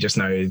now, we just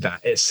know that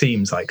it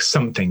seems like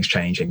something's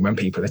changing when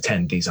people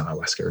attend these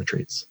ayahuasca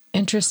retreats.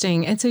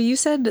 Interesting. And so you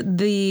said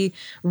the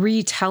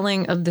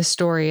retelling of the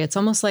story, it's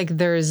almost like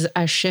there's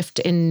a shift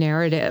in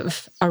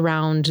narrative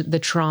around the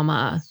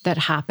trauma that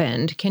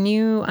happened. Can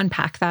you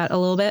unpack that a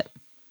little bit?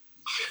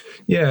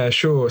 Yeah,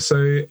 sure.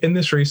 So in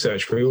this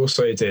research, we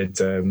also did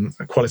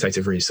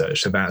qualitative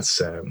research. So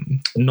that's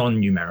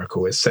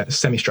non-numerical. It's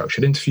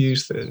semi-structured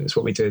interviews. That's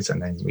what we did.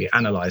 And then we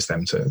analysed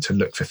them to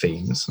look for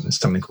themes. And it's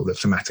something called a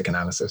thematic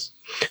analysis.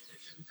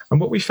 And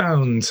what we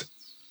found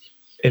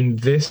in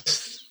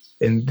this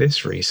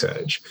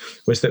research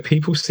was that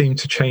people seemed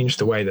to change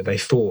the way that they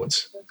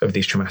thought of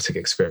these traumatic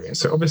experiences.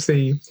 So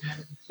obviously,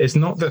 it's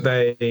not that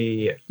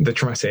the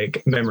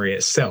traumatic memory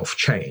itself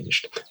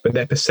changed, but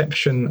their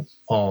perception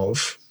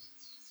of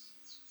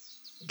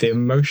the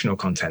emotional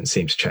content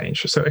seems to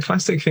change. So a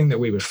classic thing that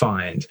we would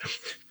find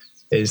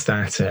is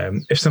that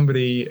if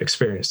somebody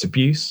experienced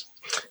abuse,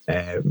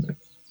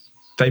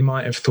 they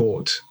might have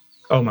thought,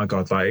 oh my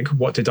God, like,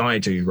 what did I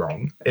do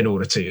wrong in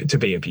order to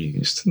be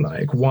abused?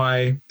 Like,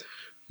 why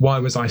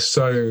was I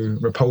so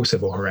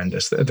repulsive or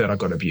horrendous that I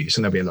got abused?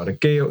 And there'll be a lot of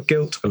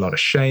guilt, a lot of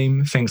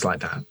shame, things like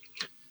that.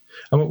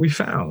 And what we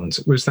found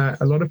was that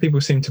a lot of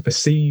people seem to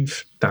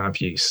perceive that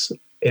abuse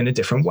in a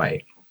different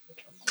way.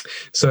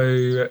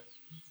 So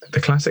the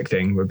classic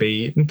thing would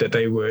be that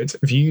they would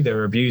view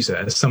their abuser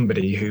as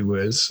somebody who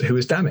was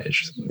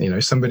damaged,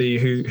 somebody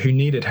who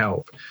needed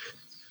help,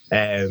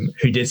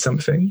 who did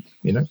something,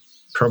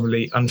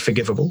 probably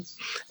unforgivable,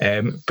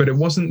 but it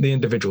wasn't the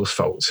individual's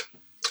fault.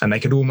 And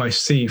they could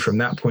almost see from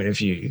that point of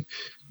view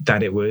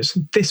that it was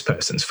this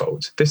person's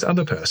fault, this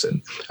other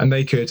person, and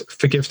they could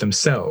forgive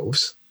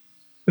themselves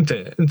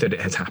that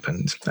it had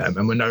happened,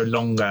 and were no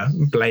longer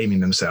blaming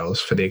themselves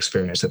for the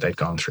experience that they'd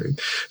gone through.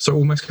 So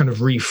almost kind of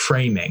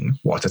reframing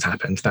what had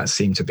happened, that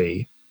seemed to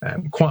be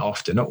quite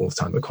often, not all the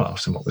time, but quite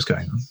often what was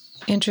going on.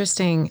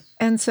 Interesting.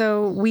 And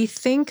so we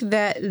think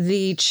that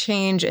the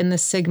change in the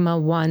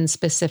sigma-1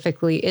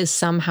 specifically is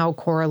somehow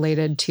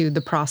correlated to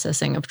the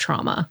processing of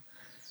trauma.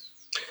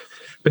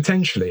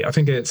 Potentially. I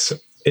think it's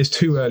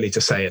too early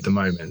to say at the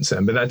moment,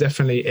 but that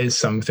definitely is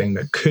something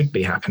that could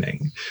be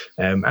happening.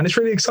 And it's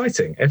really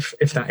exciting if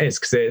that is,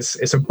 because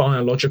it's a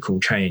biological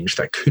change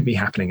that could be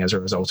happening as a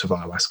result of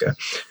ayahuasca.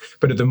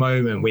 But at the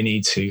moment, we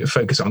need to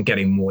focus on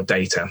getting more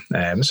data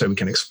so we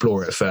can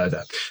explore it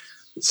further.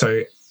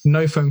 So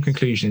no firm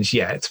conclusions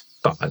yet,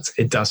 but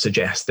it does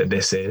suggest that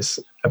this is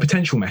a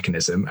potential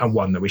mechanism and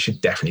one that we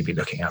should definitely be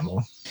looking at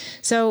more.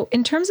 So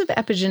in terms of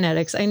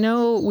epigenetics, I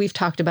know we've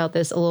talked about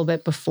this a little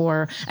bit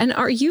before. And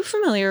are you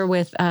familiar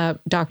with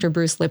Dr.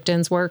 Bruce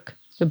Lipton's work,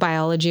 The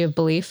Biology of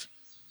Belief?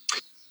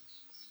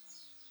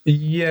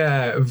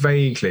 Yeah,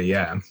 vaguely,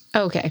 yeah.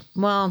 Okay.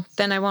 Well,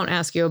 then I won't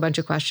ask you a bunch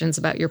of questions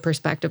about your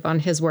perspective on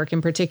his work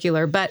in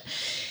particular, but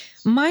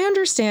my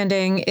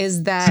understanding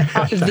is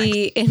that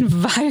the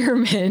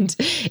environment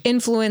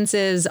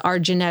influences our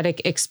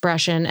genetic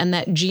expression, and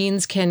that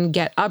genes can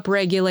get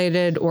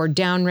upregulated or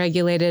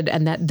downregulated,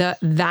 and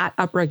that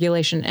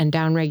upregulation and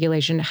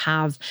downregulation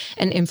have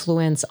an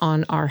influence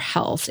on our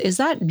health. Is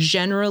that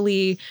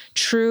generally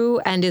true?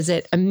 And is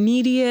it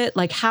immediate?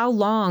 Like, how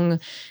long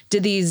do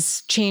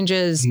these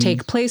changes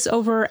take place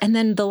over? And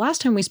then the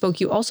last time we spoke,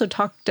 you also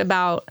talked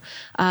about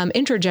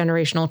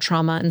intergenerational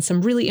trauma and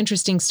some really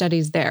interesting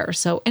studies there.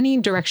 So any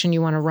direction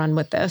you want to run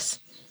with this?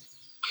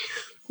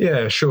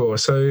 Yeah, sure.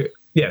 So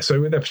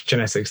with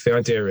epigenetics, the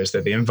idea is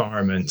that the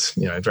environment,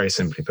 very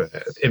simply put,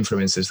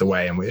 influences the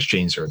way in which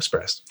genes are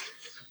expressed.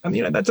 And,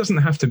 that doesn't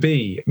have to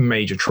be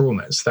major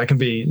traumas. That can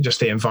be just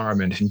the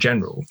environment in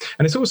general.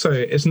 And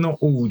it's not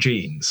all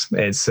genes.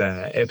 It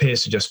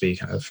appears to just be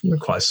kind of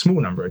quite a small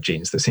number of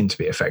genes that seem to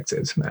be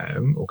affected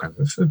or kind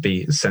of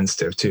be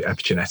sensitive to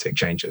epigenetic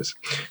changes.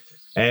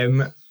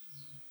 And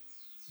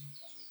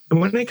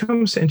when it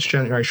comes to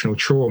intergenerational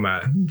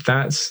trauma,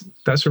 that's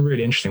a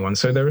really interesting one.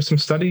 So there are some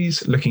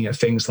studies looking at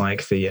things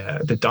like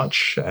the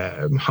Dutch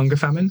hunger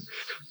famine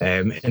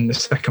in the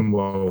Second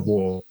World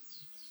War.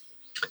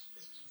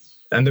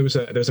 And there was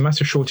a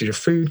massive shortage of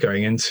food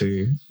going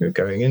into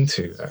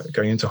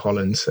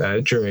Holland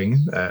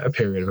during a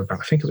period of I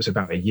think it was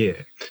about a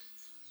year.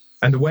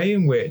 And the way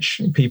in which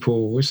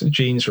people's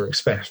genes were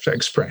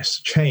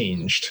expressed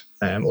changed,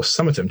 or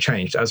some of them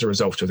changed as a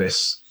result of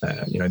this,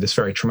 this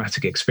very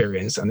traumatic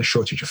experience and the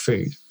shortage of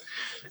food.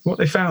 What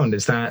they found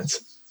is that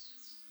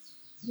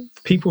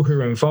people who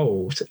were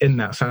involved in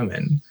that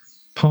famine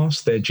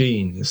passed their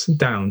genes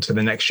down to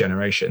the next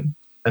generation.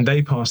 And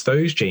they passed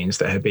those genes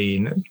that had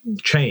been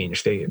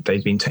changed, they'd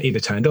been either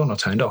turned on or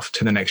turned off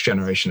to the next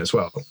generation as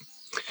well.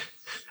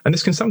 And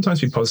this can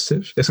sometimes be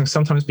positive, this can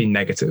sometimes be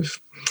negative.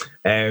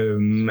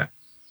 But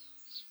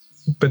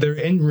there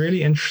are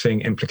really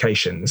interesting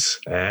implications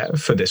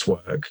for this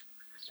work.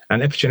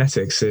 And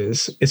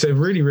epigenetics it's a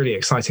really, really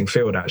exciting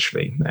field,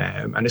 actually.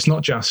 And it's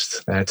not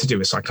just to do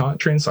with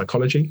psychiatry and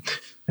psychology.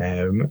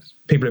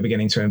 People are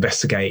beginning to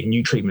investigate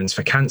new treatments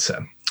for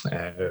cancer.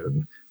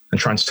 And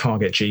trying to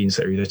target genes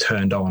that are either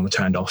turned on or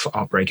turned off,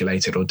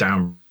 upregulated or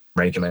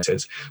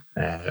downregulated,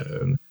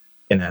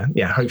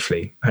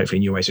 hopefully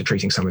new ways of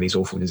treating some of these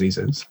awful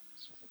diseases.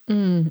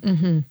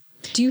 Mm-hmm.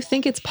 Do you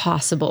think it's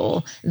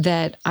possible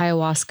that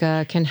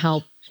ayahuasca can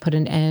help put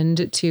an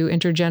end to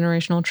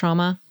intergenerational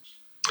trauma?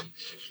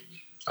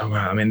 Oh,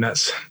 wow. I mean,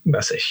 that's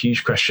a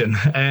huge question.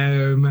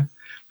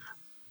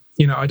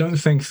 I don't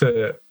think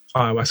that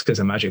ayahuasca is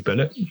a magic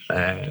bullet.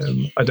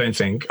 I don't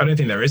think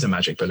there is a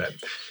magic bullet.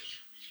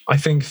 I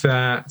think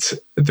that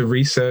the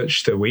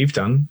research that we've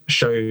done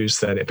shows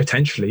that it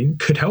potentially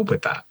could help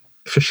with that,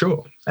 for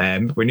sure.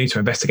 We need to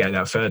investigate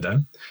that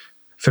further.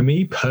 For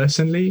me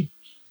personally,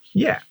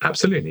 yeah,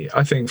 absolutely.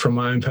 I think from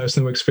my own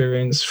personal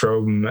experience,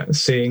 from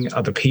seeing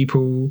other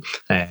people's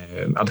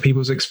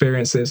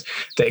experiences,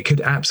 that it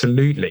could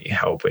absolutely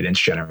help with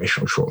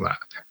intergenerational trauma,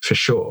 for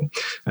sure.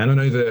 And I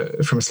know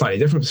that from a slightly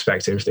different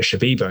perspective, the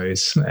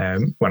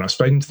Shabibos, when I've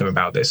spoken to them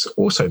about this,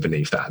 also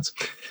believe that.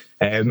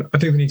 I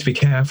think we need to be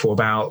careful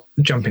about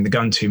jumping the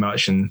gun too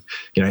much and,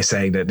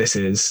 saying that this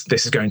is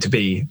going to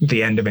be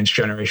the end of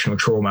intergenerational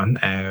trauma.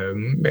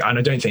 And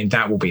I don't think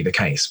that will be the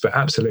case. But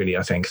absolutely,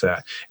 I think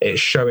that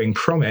it's showing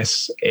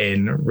promise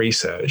in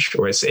research,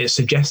 or it's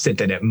suggested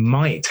that it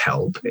might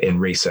help in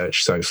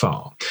research so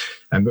far.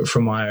 But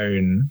from my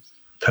own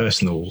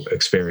personal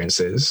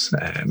experiences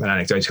and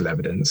anecdotal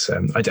evidence,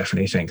 I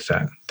definitely think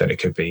that it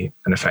could be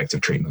an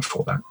effective treatment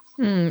for that.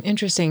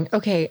 Interesting.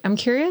 Okay. I'm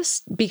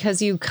curious,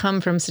 because you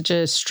come from such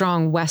a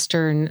strong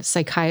Western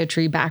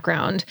psychiatry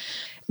background,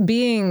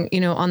 being,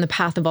 on the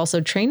path of also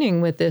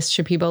training with this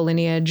Shipibo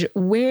lineage,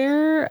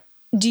 where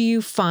do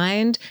you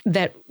find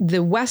that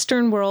the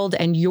Western world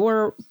and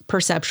your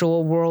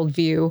perceptual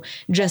worldview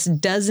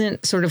just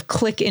doesn't sort of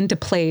click into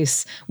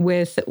place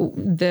with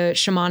the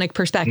shamanic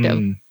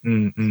perspective?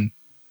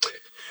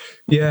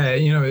 Yeah,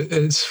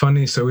 it's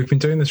funny. So we've been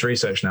doing this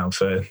research now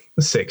for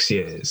 6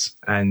 years.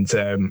 And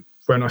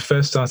when I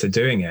first started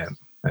doing it,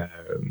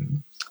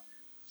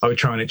 I would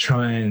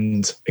try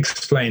and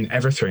explain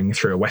everything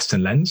through a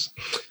Western lens.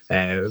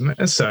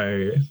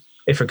 So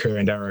if a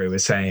curandero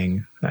was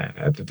saying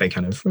that they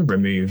kind of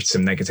removed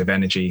some negative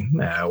energy,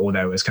 or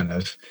there was kind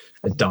of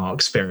a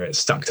dark spirit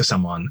stuck to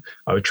someone,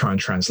 I would try and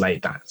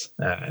translate that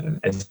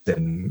as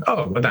in,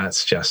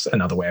 that's just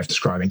another way of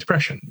describing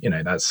depression.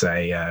 That's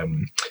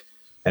an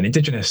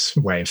indigenous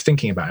way of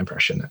thinking about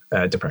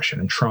depression,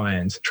 and try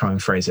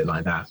and phrase it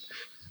like that.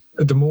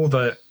 The more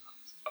that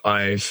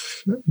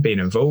I've been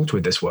involved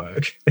with this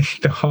work,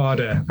 the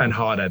harder and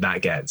harder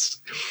that gets.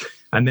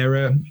 And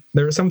there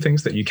are some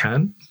things that you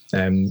can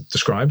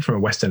describe from a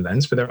Western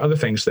lens, but there are other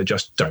things that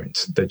just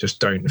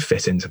don't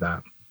fit into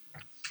that.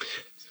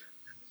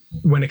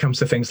 When it comes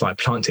to things like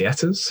plant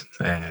dietas,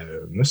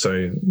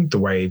 so the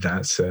way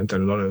that a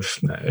lot of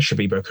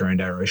Shipibo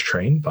curanderos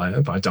train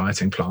by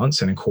dieting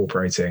plants and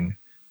incorporating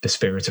the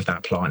spirit of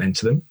that plant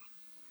into them,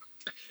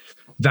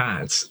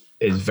 that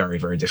is very,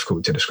 very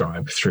difficult to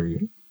describe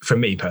for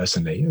me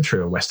personally,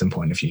 through a Western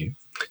point of view.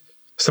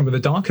 Some of the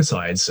darker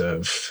sides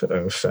of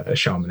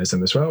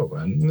shamanism as well,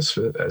 and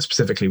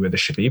specifically with the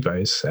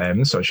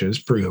Shibibos, such as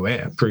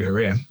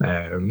brujeria,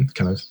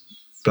 kind of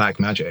black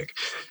magic,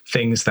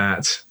 things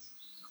that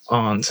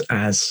aren't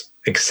as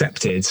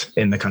accepted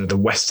in the kind of the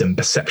Western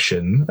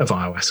perception of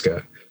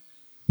ayahuasca.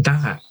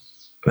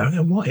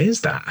 What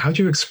is that? How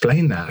do you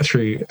explain that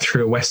through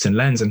a Western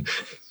lens? And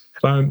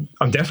I'm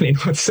definitely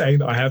not saying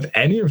that I have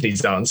any of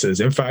these answers.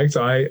 In fact,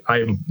 I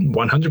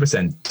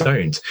 100%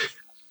 don't.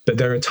 But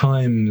there are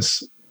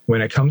times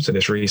when it comes to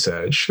this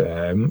research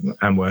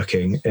and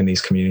working in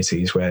these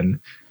communities when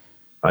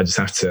I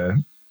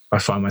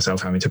find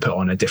myself having to put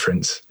on a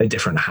different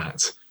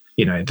hat.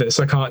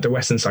 The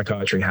Western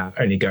psychiatry hat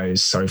only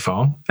goes so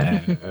far,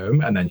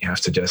 and then you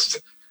have to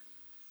just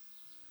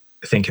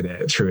think of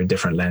it through a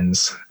different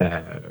lens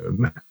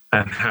and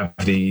have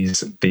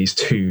these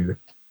two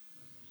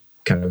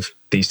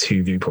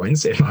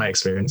viewpoints, in my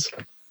experience.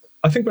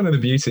 I think one of the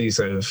beauties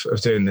of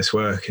doing this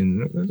work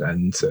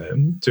and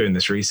doing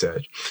this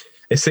research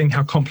is seeing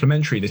how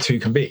complementary the two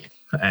can be.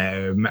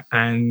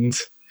 And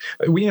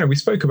we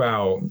spoke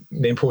about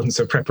the importance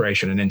of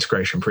preparation and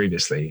integration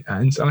previously,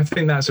 and I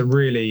think that's a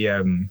really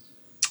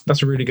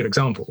good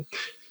example.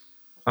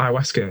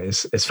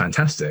 Ayahuasca is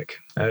fantastic,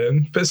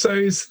 but so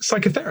is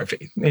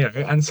psychotherapy,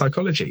 and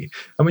psychology.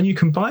 And when you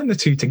combine the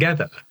two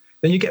together,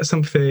 then you get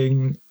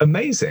something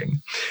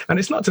amazing. And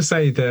it's not to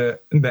say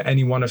that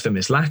any one of them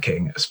is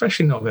lacking,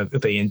 especially not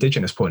the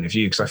indigenous point of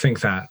view, because I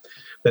think that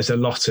there's a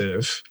lot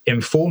of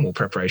informal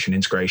preparation,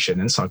 integration,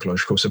 and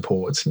psychological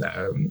support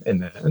in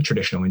the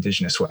traditional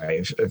indigenous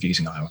way of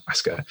using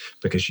ayahuasca,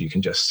 because you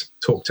can just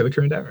talk to the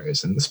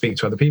curanderos and speak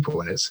to other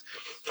people, and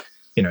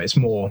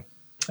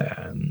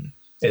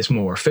it's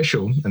more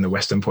official in the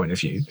Western point of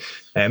view.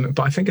 But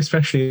I think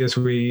especially as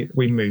we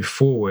move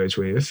forward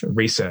with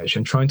research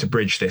and trying to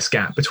bridge this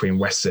gap between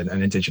Western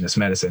and indigenous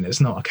medicine, it's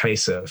not a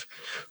case of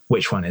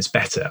which one is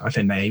better. I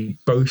think they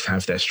both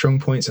have their strong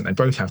points and they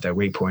both have their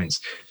weak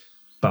points.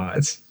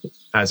 But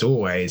as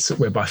always,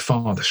 we're by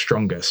far the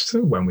strongest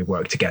when we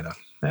work together.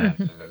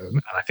 And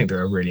I think there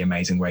are really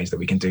amazing ways that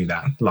we can do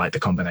that, like the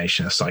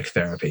combination of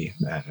psychotherapy,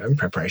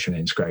 preparation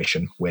and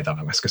integration with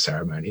ayahuasca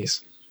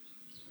ceremonies.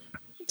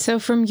 So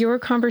from your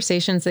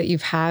conversations that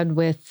you've had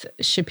with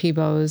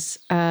Shipibos,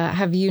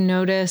 have you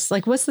noticed,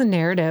 what's the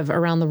narrative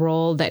around the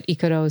role that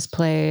ikaros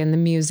play and the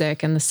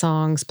music and the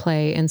songs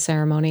play in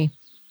ceremony?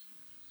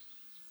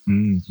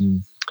 Mm-hmm.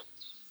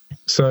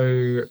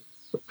 So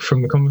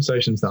from the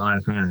conversations that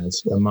I've had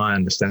and my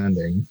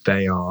understanding,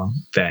 they're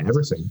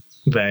everything.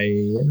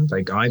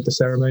 They guide the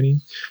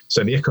ceremony.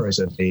 So the icaros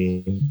are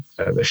the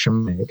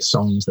shamanic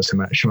songs, the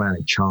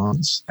shamanic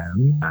chants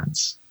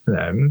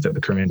that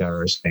the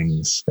curandero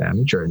sings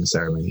during the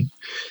ceremony.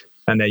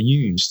 And they're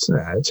used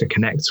to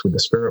connect with the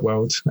spirit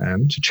world,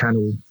 to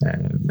channel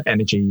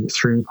energy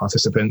through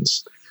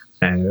participants,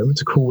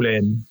 to call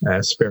in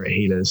spirit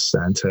healers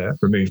and to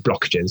remove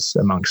blockages,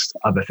 amongst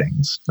other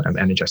things,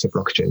 energetic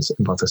blockages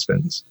in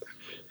participants.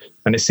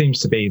 And it seems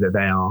to be that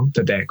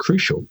they're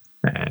crucial.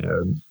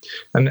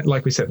 And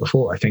like we said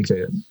before, I think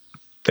that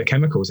the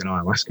chemicals in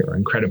ayahuasca are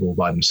incredible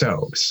by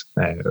themselves,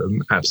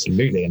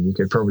 absolutely, and you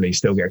could probably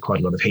still get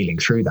quite a lot of healing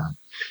through that.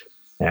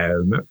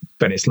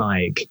 But it's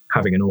like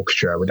having an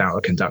orchestra without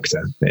a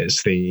conductor.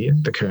 It's the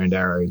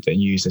curandero that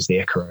uses the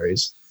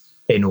icaros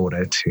in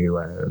order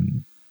to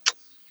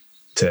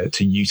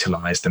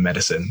utilize the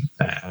medicine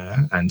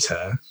and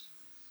to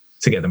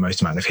get the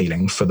most amount of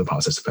healing for the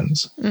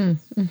participants.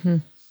 Mm-hmm.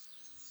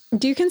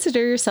 Do you consider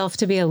yourself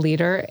to be a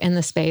leader in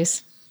the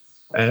space?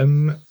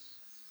 No.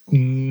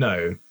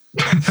 No,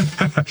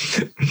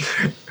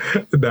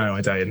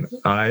 I don't.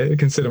 I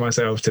consider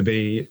myself to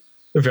be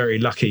very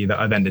lucky that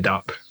I've ended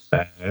up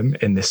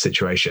in this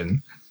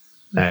situation.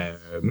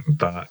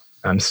 But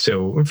I'm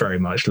still very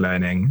much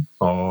learning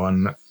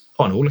on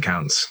all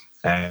accounts,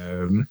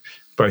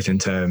 both in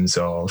terms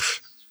of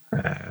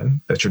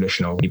the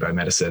traditional Igbo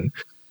medicine,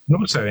 and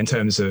also in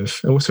terms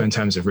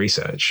of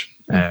research.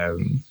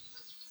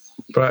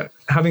 But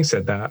having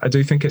said that, I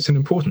do think it's an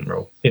important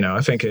role.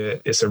 I think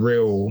it's a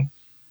real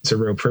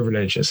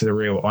privilege. It's a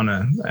real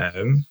honor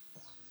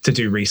to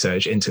do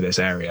research into this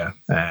area.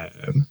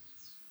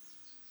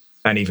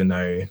 And even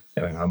though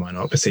I might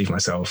not perceive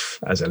myself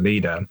as a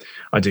leader,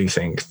 I do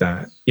think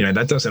that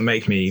that doesn't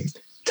make me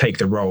take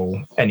the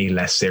role any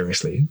less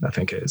seriously. I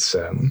think it's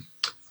an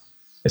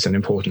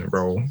important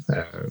role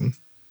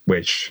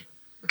which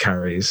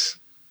carries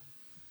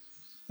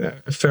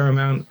a fair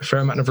amount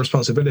of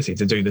responsibility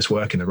to do this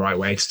work in the right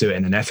way, to do it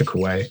in an ethical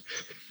way,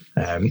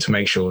 to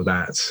make sure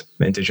that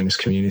Indigenous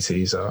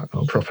communities are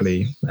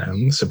properly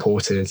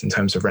supported in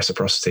terms of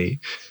reciprocity,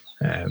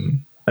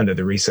 and that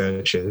the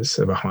research is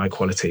of a high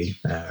quality,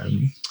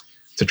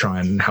 to try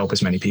and help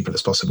as many people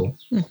as possible.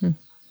 Mm-hmm.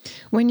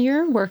 When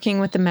you're working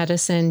with the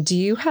medicine, do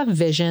you have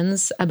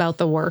visions about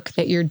the work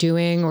that you're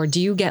doing, or do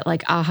you get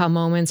like aha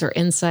moments or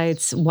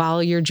insights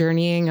while you're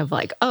journeying of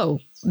like, oh,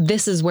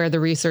 this is where the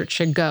research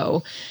should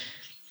go?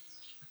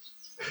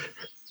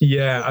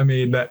 Yeah, I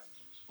mean,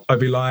 I'd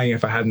be lying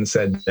if I hadn't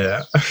said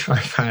that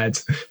I've had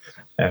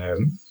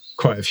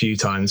quite a few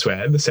times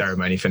where the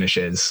ceremony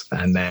finishes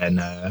and then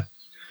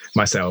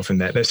myself and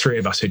there's three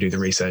of us who do the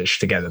research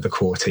together, the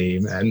core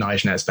team,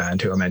 Nige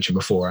Netzband, who I mentioned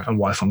before, and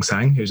Wai Fong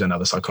Sang, who's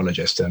another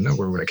psychologist, and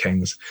we're all at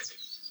King's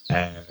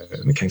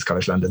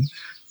College London.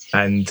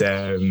 And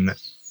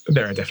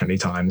there are definitely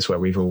times where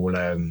we've all,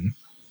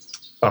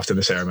 after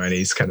the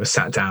ceremonies, kind of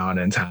sat down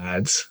and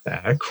had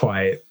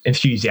quite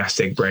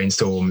enthusiastic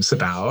brainstorms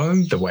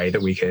about the way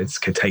that we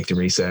could take the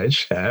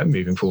research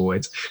moving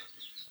forward.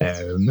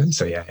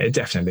 So yeah, it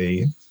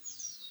definitely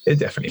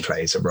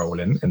plays a role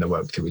in the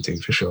work that we do,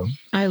 for sure.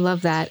 I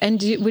love that.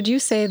 And would you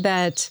say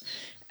that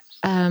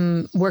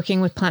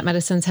working with plant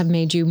medicines have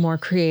made you more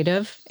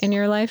creative in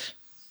your life?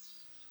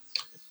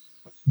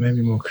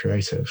 Maybe more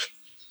creative.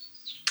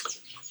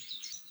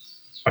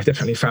 I've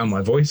definitely found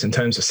my voice in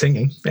terms of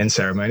singing in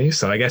ceremonies.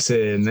 So I guess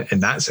in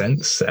that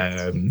sense,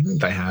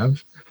 they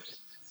have.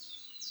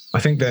 I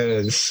think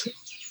there's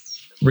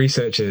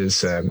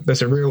researchers,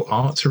 there's a real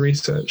art to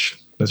research.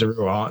 There's a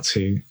real art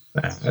to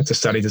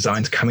study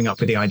design, to coming up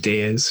with the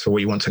ideas for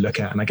what you want to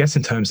look at. And I guess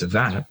in terms of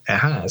that, it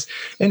has,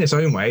 in its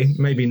own way,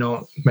 maybe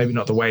not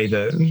the way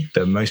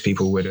that most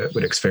people would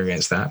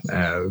experience that,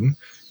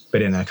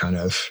 but in a kind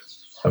of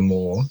a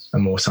more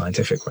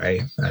scientific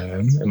way,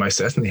 it most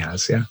certainly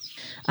has. Yeah.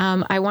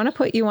 I want to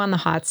put you on the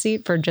hot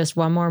seat for just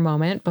one more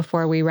moment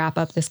before we wrap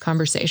up this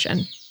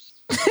conversation.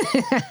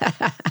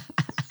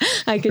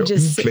 I could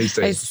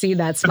I see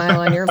that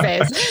smile on your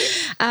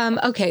face.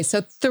 Okay.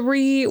 So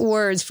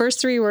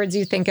first three words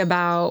you think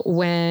about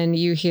when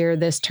you hear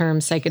this term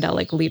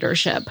psychedelic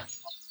leadership.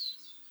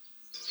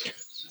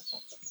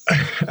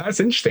 That's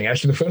interesting.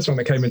 Actually, the first one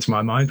that came into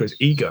my mind was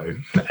ego.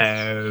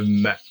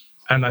 And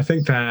I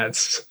think I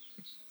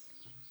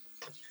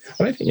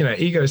don't think,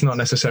 ego is not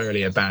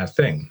necessarily a bad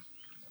thing.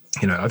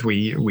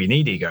 We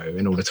need ego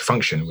in order to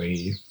function.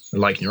 We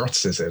like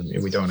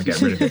neuroticism. We don't want to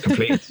get rid of it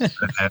completely.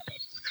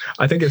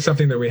 I think it's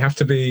something that we have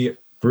to be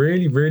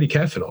really, really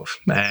careful of,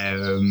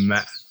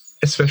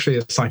 especially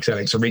as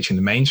psychedelics are reaching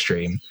the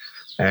mainstream.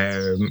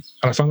 And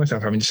I find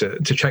myself having to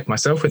check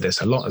myself with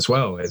this a lot as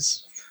well.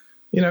 It's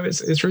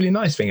really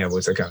nice being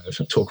able to kind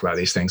of talk about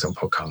these things on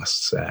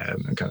podcasts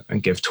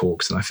and give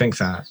talks. And I think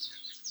that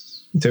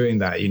doing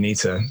that, you need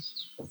to,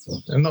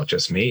 and not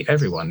just me,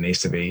 everyone needs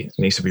to be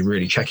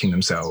really checking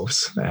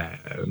themselves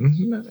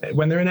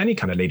when they're in any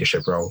kind of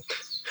leadership role.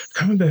 I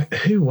can't remember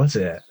who was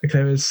it.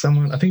 There was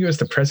someone, I think it was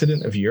the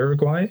president of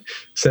Uruguay,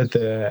 said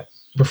that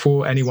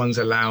before anyone's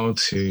allowed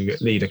to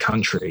lead a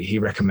country, he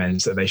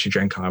recommends that they should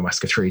drink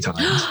ayahuasca 3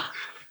 times.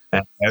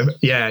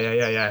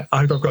 Yeah.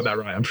 I've got that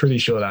right. I'm pretty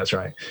sure that's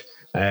right.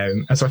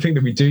 And so I think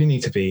that we do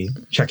need to be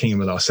checking in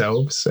with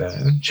ourselves,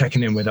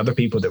 checking in with other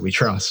people that we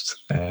trust,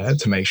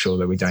 to make sure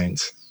that we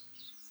don't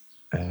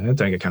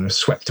get kind of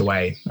swept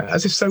away,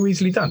 as is so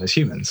easily done as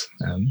humans.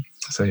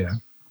 So yeah.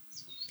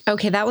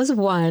 Okay, that was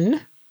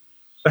one.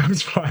 That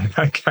was fun.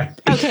 Okay.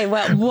 Okay,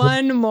 well,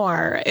 one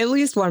more. At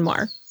least one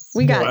more.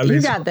 You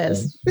got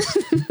this.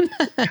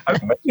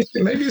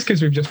 Maybe it's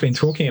because we've just been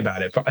talking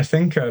about it, but I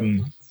think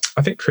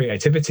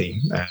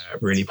creativity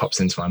really pops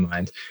into my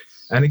mind.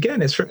 And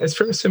again, it's for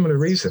a similar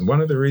reason.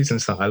 One of the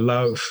reasons that I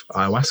love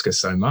ayahuasca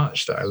so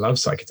much, that I love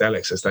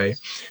psychedelics, is they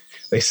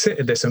sit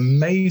at this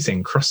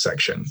amazing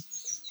cross-section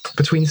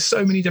between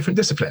so many different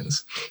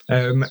disciplines.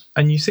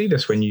 And you see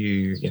this when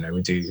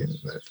we do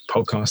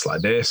podcasts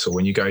like this, or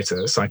when you go to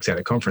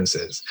psychedelic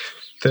conferences,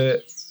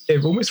 that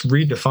it almost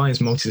redefines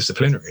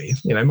multidisciplinary.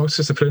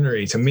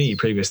 Multidisciplinary to me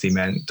previously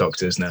meant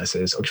doctors,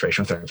 nurses,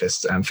 occupational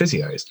therapists, and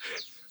physios.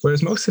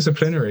 Whereas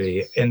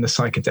multidisciplinary in the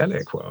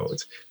psychedelic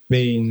world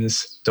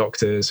means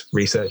doctors,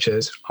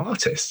 researchers,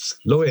 artists,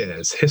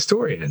 lawyers,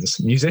 historians,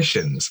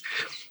 musicians.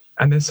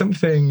 And there's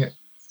something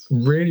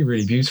really,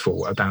 really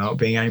beautiful about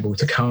being able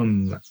to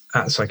come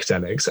at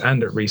psychedelics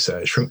and at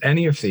research from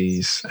any of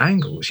these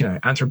angles,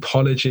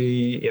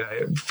 anthropology,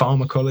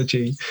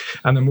 pharmacology,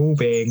 and them all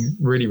being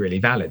really, really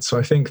valid. So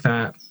I think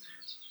that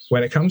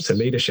when it comes to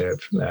leadership,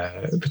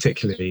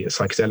 particularly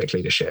psychedelic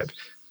leadership,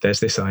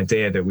 there's this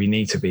idea that we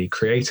need to be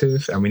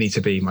creative, and we need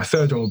to be, my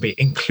third one will be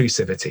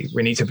inclusivity.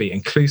 We need to be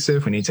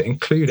inclusive. We need to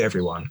include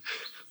everyone.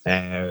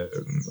 And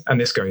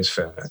this goes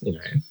for,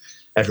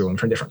 everyone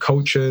from different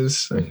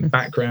cultures and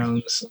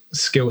backgrounds,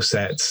 skill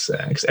sets,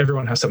 because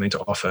everyone has something to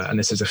offer. And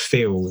this is a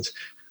field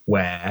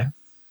where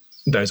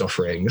those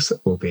offerings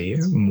will be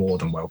more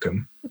than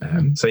welcome.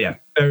 So yeah,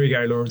 there we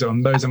go, Laura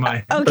Dawn. Those are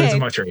my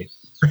three.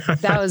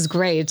 That was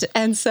great.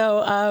 And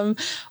so,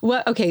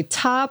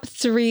 top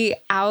 3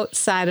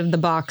 outside of the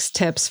box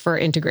tips for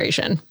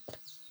integration.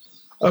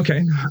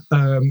 Okay.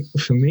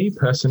 For me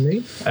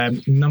personally,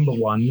 number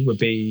 1 would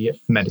be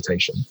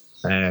meditation.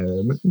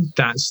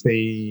 That's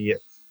my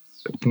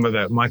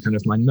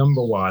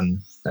number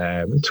 1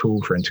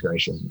 tool for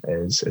integration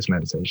is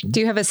meditation. Do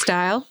you have a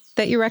style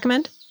that you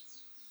recommend?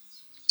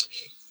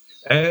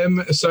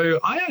 So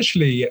I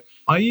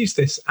use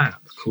this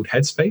app called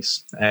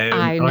Headspace.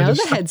 I know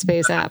the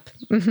Headspace app.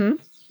 Mm-hmm.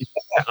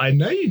 Yeah, I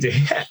know you do.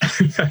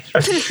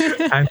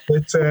 And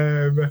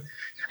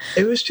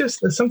it was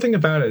just, there's something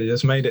about it that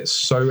just made it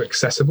so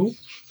accessible.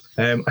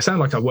 I sound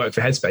like I work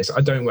for Headspace.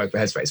 I don't work for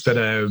Headspace, but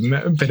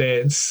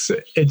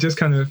it just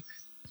kind of,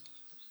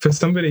 for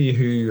somebody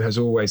who has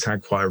always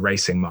had quite a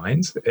racing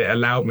mind, it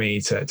allowed me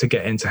to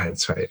get into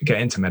Headspace,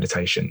 get into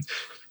meditation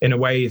in a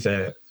way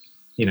that,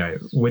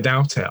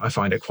 without it, I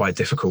find it quite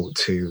difficult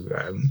to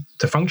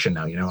function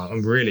now.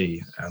 I'm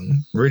really,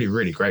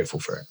 really grateful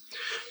for it.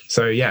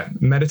 So yeah,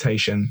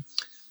 meditation.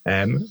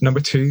 Number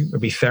 2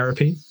 would be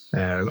therapy.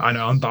 I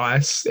know I'm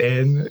biased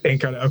in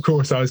kind of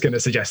course I was going to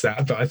suggest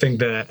that, but I think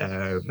that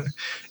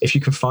if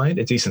you can find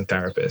a decent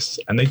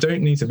therapist, and they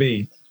don't need to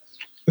be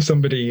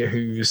somebody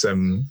who's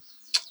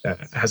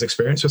has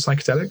experience with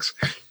psychedelics.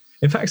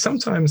 In fact,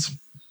 sometimes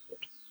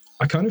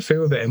I kind of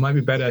feel that it might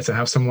be better to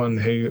have someone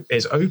who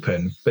is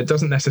open, but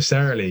doesn't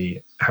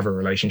necessarily have a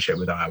relationship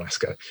with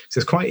ayahuasca. So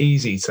it's quite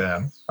easy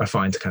I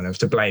find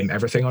to blame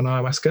everything on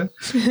ayahuasca.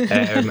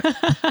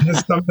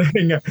 There's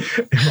something in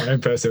my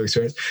own personal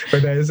experience,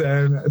 but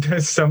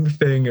there's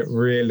something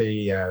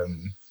really,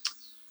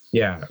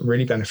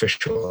 really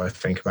beneficial, I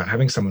think, about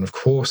having someone, of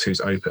course,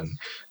 who's open,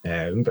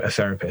 but a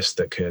therapist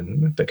that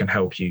can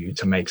help you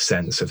to make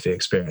sense of the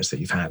experience that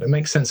you've had and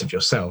make sense of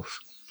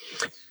yourself.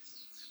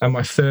 And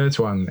my third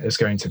one is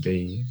going to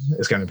be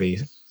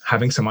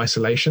having some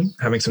isolation,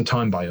 having some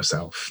time by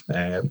yourself.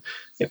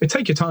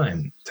 Take your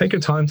time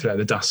to let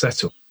the dust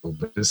settle,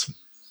 because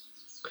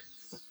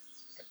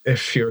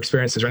if your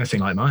experiences are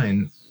anything like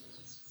mine,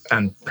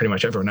 and pretty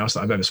much everyone else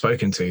that I've ever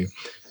spoken to,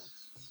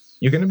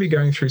 you're going to be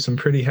going through some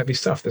pretty heavy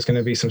stuff. There's going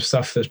to be some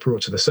stuff that's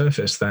brought to the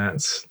surface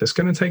that's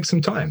going to take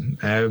some time.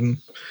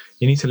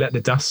 You need to let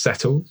the dust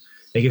settle.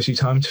 It gives you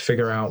time to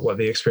figure out what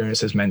the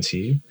experience has meant to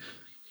you.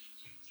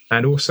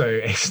 And also,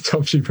 it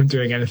stops you from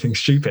doing anything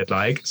stupid,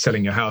 like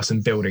selling your house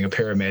and building a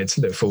pyramid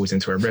that falls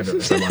into a river,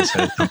 as I once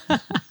heard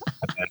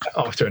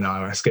after an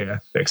ayahuasca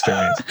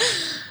experience.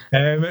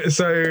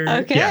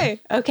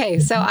 Okay.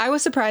 So I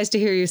was surprised to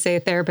hear you say a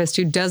therapist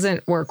who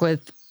doesn't work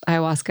with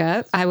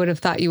ayahuasca. I would have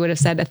thought you would have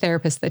said a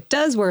therapist that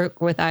does work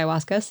with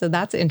ayahuasca. So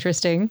that's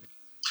interesting.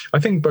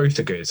 I think both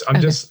are good. I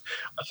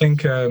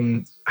think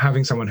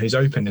having someone who's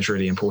open is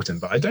really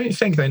important, but I don't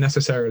think they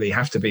necessarily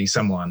have to be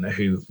someone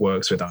who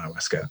works with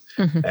ayahuasca.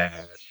 Mm-hmm. There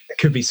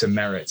could be some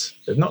merit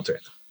of not doing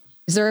that.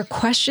 Is there a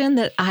question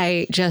that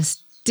I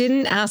just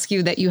didn't ask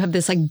you that you have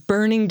this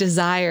burning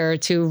desire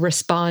to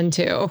respond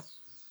to?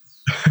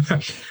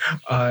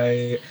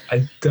 I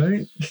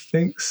don't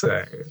think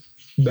so.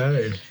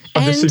 No.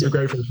 I'm just super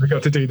grateful we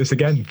got to do this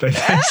again. So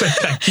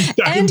thank you so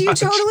and you much.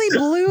 totally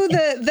blew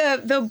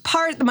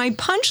my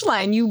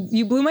punchline.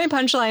 You blew my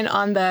punchline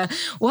on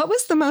what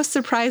was the most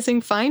surprising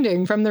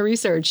finding from the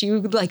research?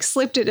 You like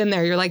slipped it in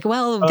there. You're like,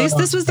 well,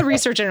 this was the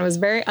research, and it was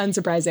very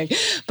unsurprising.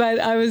 But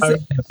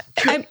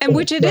and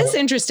which it is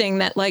interesting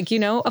that, like,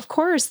 of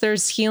course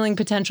there's healing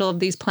potential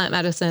of these plant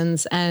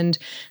medicines, and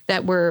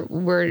that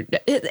and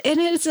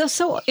it's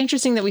so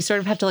interesting that we sort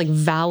of have to like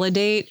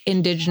validate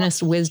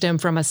indigenous wisdom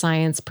from a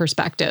science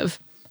perspective.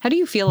 How do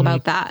you feel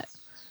about that?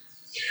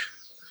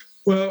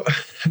 Well,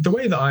 the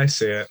way that I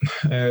see it,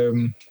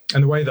 and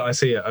the way that I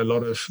see it, a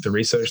lot of the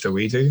research that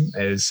we do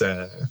is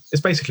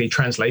basically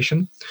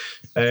translation.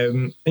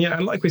 And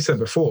like we said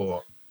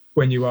before,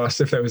 when you asked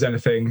if there was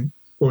anything,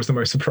 what was the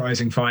most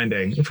surprising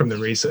finding from the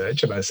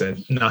research, and I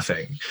said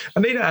nothing.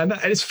 And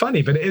it's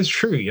funny, but it is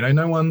true.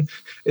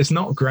 It's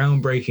not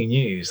groundbreaking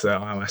news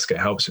that ayahuasca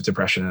helps with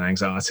depression and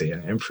anxiety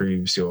and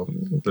improves your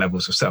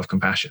levels of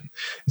self-compassion.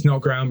 It's not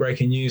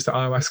groundbreaking news that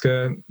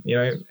ayahuasca,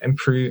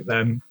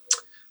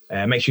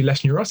 makes you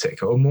less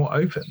neurotic or more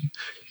open.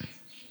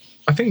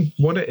 I think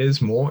what it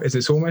is more is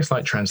it's almost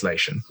like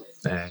translation.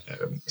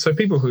 So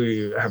people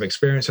who have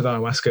experience with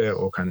ayahuasca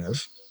or kind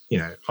of,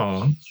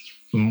 are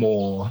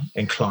more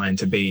inclined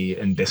to be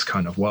in this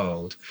kind of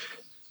world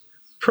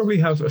probably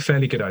have a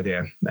fairly good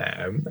idea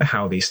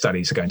how these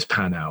studies are going to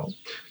pan out.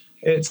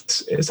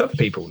 It's other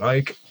people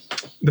like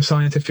the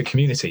scientific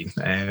community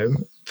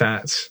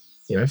that,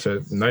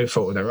 for no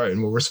fault of their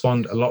own, will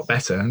respond a lot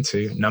better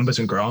to numbers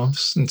and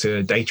graphs and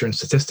to data and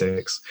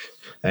statistics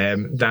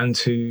than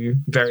to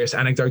various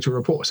anecdotal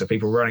reports of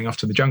people running off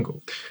to the jungle.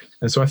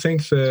 And so I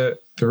think that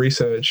the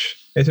research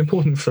is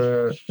important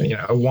for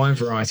a wide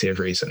variety of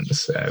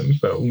reasons,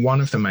 but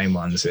one of the main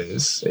ones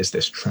is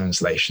this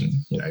translation,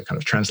 kind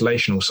of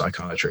translational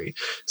psychiatry,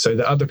 so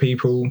that other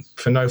people,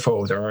 for no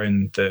fault of their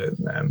own,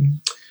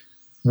 that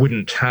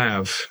wouldn't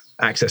have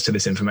access to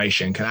this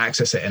information can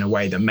access it in a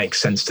way that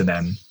makes sense to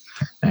them,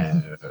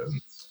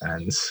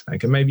 and they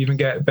can maybe even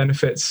get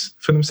benefits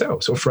for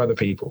themselves or for other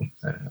people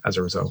as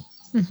a result.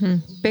 Mm-hmm.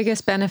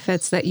 Biggest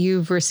benefits that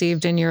you've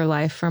received in your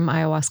life from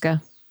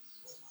ayahuasca?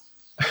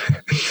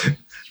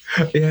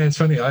 Yeah, it's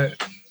funny. I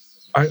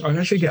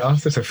actually get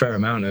asked this a fair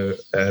amount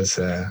as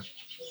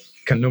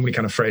can normally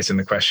kind of phrase in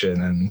the question,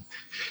 and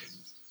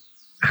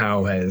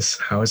how has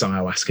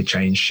ayahuasca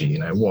changed you?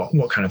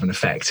 What kind of an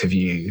effect have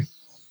you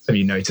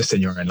noticed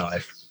in your own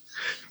life?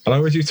 And I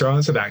always used to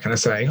answer that kind of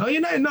saying,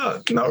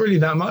 not really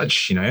that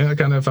much. I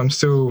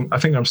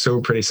think I'm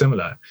still pretty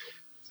similar,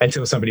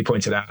 until somebody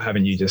pointed out,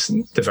 haven't you just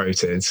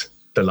devoted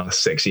the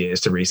last 6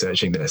 years to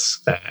researching this,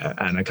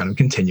 and are kind of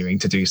continuing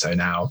to do so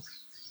now.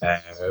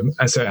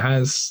 And so it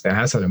has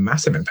had a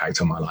massive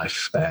impact on my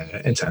life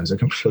in terms of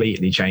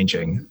completely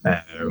changing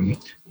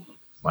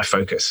my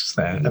focus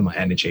and my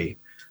energy,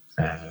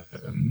 and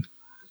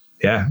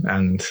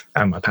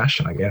my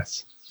passion, I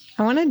guess.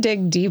 I want to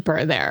dig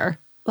deeper there.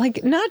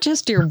 Like, not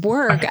just your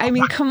work. I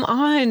mean, come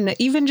on,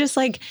 even just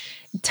like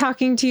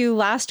talking to you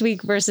last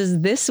week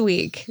versus this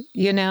week,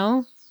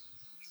 Mm-mm.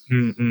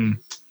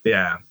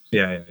 Yeah.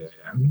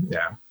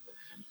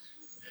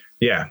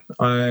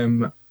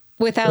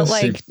 Without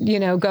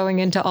going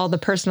into all the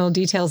personal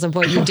details of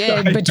what you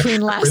did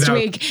between last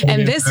week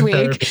and this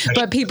week,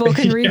 but people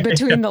can read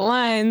between the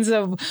lines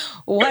of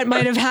what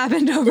might have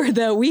happened over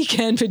the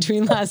weekend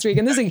between last week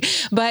and this week.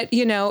 But,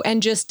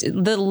 and just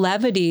the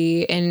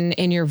levity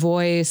in your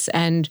voice,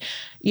 and,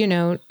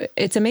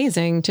 it's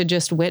amazing to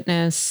just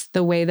witness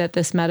the way that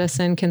this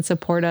medicine can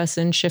support us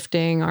in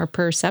shifting our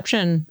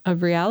perception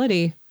of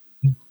reality.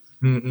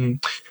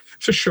 Mm-mm.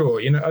 For sure.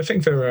 I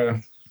think there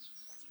are,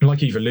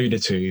 like you've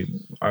alluded to,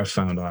 I've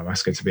found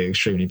ayahuasca to be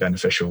extremely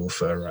beneficial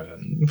for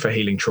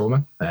healing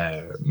trauma,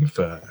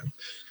 for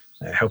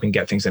helping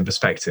get things in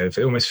perspective.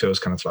 It almost feels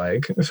kind of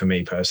like, for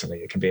me personally,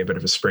 it can be a bit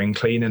of a spring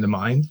clean in the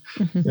mind,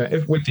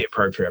 with the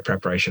appropriate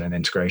preparation and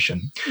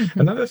integration. Mm-hmm.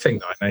 Another thing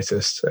that I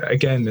noticed,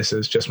 again, this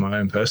is just my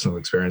own personal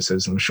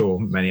experiences, and I'm sure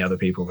many other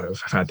people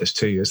have had this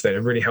too, is that it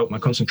really helped my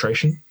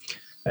concentration.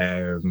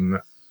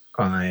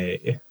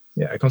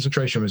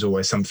 Concentration was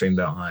always something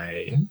that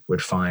I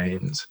would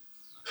find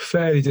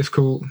fairly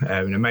difficult.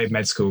 It made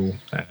med school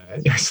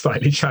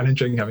slightly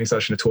challenging, having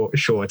such a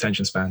short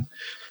attention span.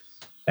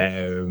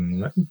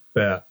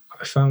 But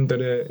I found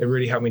that it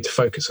really helped me to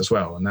focus as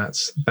well, and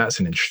that's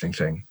an interesting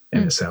thing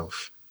in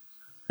itself.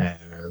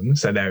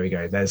 So there we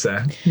go. There's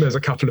a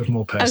couple of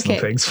more personal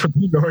things from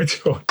your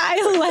talk.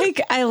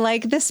 I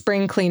like the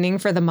spring cleaning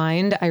for the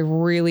mind. I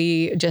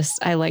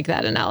like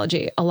that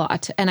analogy a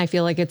lot. And I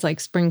feel like it's like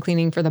spring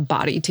cleaning for the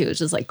body too. It's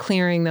just like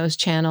clearing those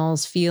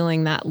channels,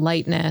 feeling that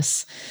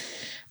lightness.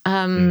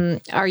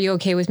 Are you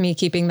okay with me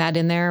keeping that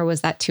in there? Or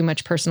was that too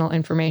much personal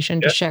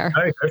information to share?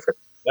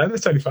 No,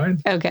 that's totally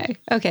fine. Okay.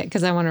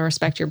 Because I want to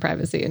respect your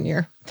privacy and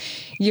your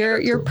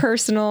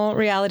personal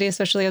reality,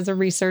 especially as a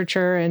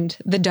researcher and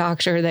the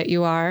doctor that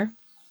you are.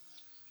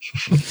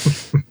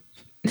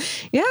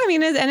 Yeah, I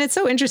mean, and it's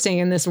so interesting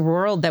in this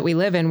world that we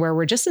live in where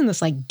we're just in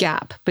this like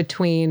gap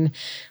between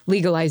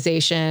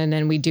legalization,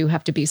 and we do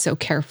have to be so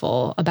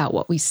careful about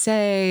what we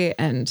say.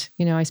 And,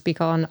 you know, I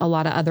speak on a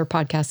lot of other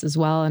podcasts as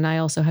well. And I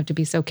also have to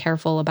be so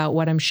careful about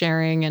what I'm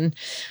sharing. And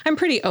I'm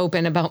pretty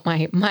open about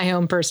my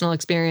own personal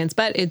experience,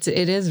 but it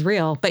is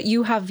real. But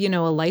you have, you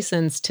know, a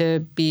license to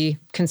be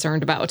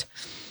concerned about.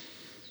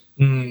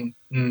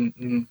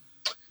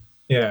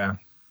 Yeah.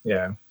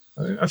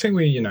 I think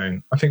we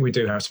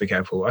do have to be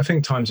careful. I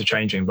think times are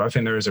changing, but I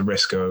think there is a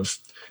risk of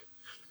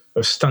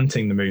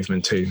stunting the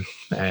movement too.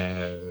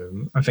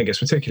 I think it's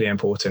particularly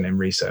important in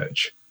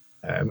research,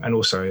 and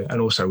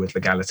also with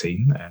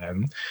legality.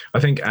 I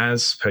think,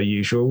 as per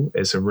usual,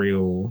 it's a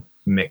real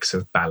mix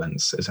of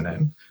balance, isn't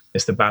it?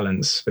 It's the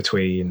balance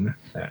between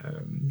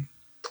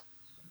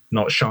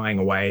not shying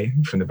away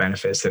from the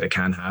benefits that it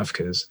can have,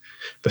 because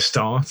the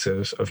start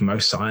of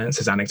most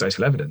science is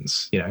anecdotal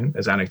evidence, you know,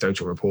 as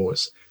anecdotal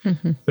reports.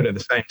 Mm-hmm. But at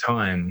the same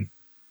time,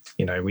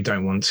 you know, we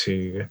don't want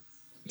to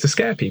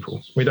scare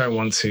people. We don't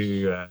want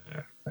to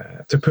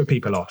put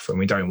people off, and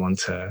we don't want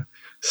to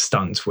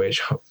stunt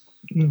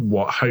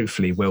what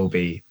hopefully will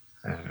be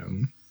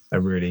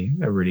a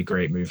really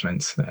great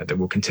movement that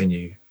will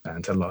continue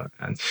and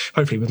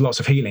hopefully with lots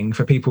of healing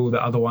for people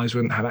that otherwise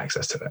wouldn't have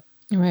access to it.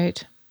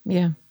 Right.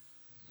 Yeah.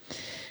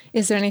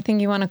 Is there anything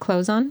you want to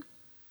close on?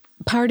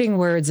 Parting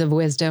words of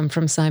wisdom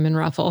from Simon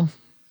Ruffell.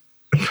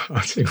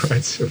 Parting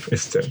words of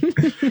wisdom.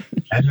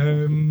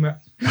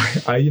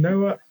 You know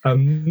what?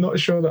 I'm not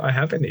sure that I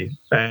have any.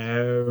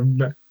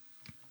 I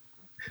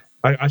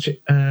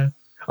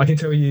can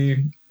tell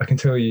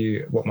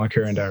you what my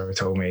curandero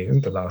told me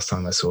the last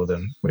time I saw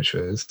them, which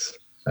was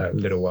a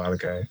little while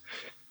ago.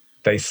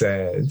 They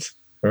said,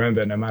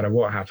 remember, no matter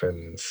what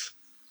happens,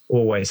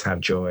 always have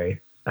joy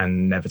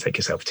and never take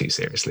yourself too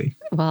seriously.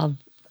 Well,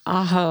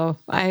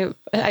 I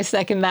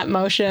second that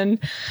motion.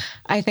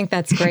 I think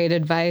that's great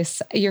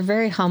advice. You're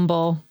very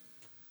humble,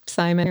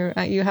 Simon.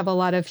 You have a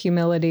lot of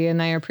humility,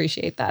 and I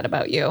appreciate that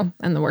about you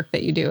and the work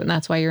that you do. And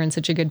that's why you're in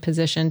such a good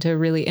position to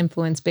really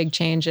influence big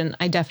change. And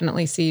I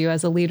definitely see you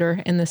as a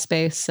leader in this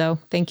space. So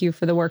thank you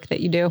for the work that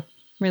you do.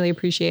 Really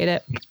appreciate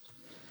it.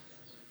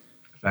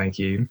 Thank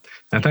you.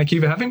 And thank you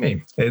for having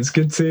me. It's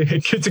good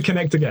to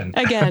connect again.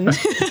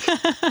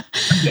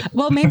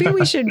 Well, maybe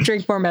we should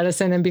drink more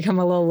medicine and become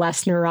a little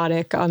less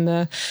neurotic on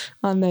the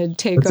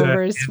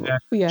takeovers.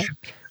 Yeah.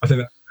 I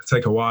think that'll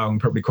take a while and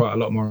probably quite a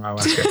lot more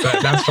ayahuasca,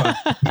 but that's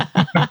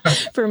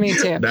fine. For me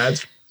too.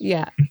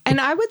 Yeah.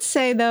 And I would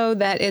say, though,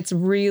 that it's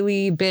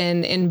really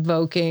been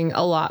invoking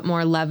a lot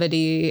more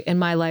levity in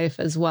my life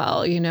as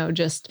well. You know,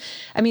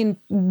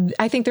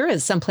 I think there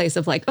is some place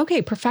of like,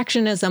 okay,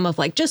 perfectionism of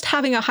like just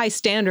having a high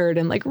standard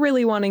and like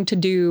really wanting to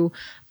do,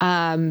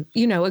 a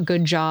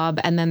good job.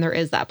 And then there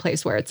is that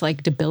place where it's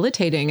like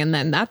debilitating, and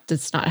then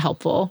that's not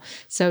helpful.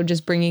 So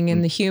just bringing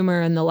in the humor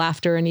and the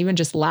laughter and even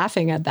just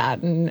laughing at that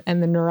and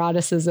the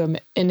neuroticism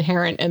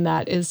inherent in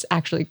that is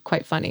actually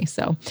quite funny.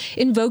 So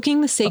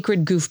invoking the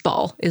sacred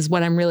goofball is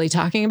what I'm really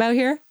talking about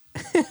here.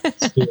 I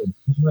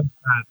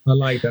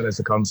like that as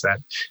a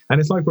concept. And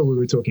it's like what we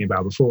were talking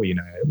about before, you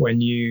know, when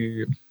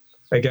you,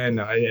 again,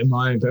 in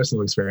my own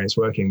personal experience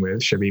working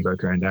with Shipibo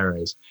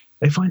curanderos,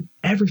 they find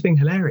everything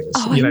hilarious.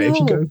 Oh, you know, if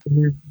you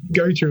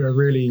go through a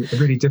really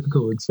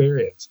difficult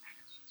experience,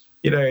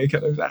 you know,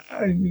 kind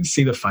of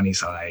see the funny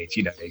side,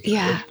 you know,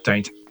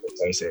 don't take it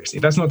so seriously.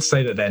 That's not to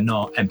say that they're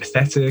not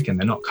empathetic and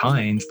they're not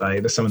kind.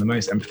 They're some of the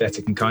most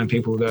empathetic and kind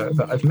people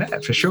that I've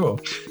met, for sure.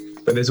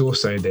 But there's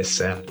also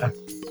this,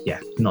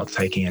 not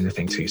taking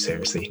anything too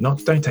seriously.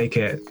 Don't take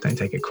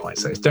it quite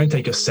so. Don't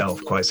take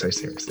yourself quite so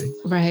seriously.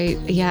 Right.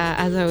 Yeah.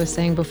 As I was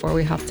saying before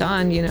we hopped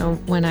on, you know,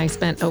 when I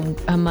spent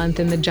a month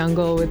in the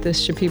jungle with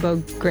this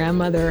Shipibo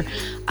grandmother,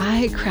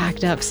 I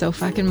cracked up so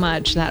fucking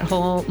much that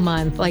whole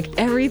month. Like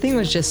everything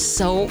was just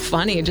so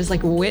funny. Just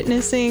like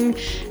witnessing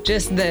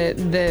just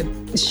the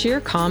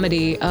sheer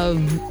comedy of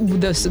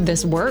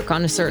this work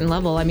on a certain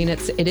level. I mean,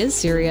 it is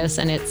serious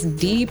and it's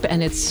deep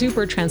and it's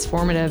super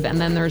transformative. And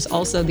then there's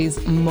also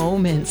these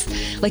moments,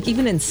 like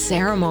even in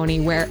ceremony,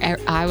 where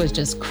I was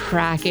just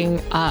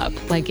cracking up.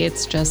 Like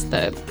it's just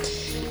the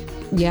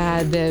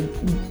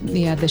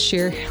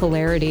sheer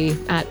hilarity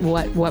at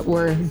what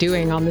we're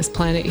doing on this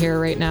planet here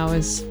right now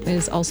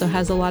is also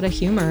has a lot of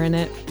humor in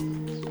it.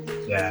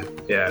 Yeah,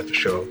 for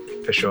sure.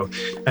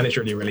 And it's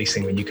really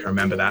releasing when you can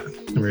remember that,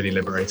 and really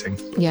liberating.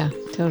 Yeah,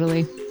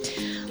 totally.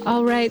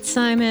 All right,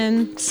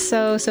 Simon,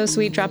 so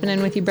sweet dropping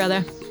in with you,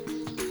 brother.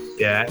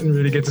 Yeah,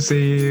 really good to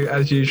see you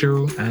as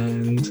usual,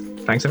 and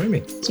thanks for having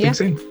me. Speak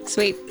soon.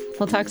 Sweet.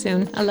 We'll talk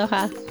soon.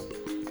 Aloha.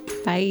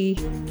 Bye.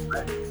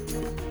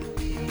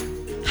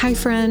 Hi,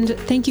 friend.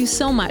 Thank you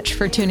so much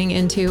for tuning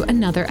into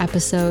another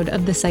episode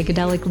of the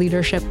Psychedelic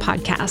Leadership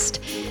Podcast.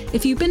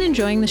 If you've been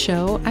enjoying the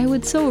show, I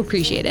would so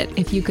appreciate it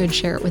if you could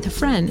share it with a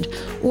friend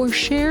or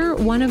share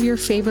one of your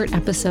favorite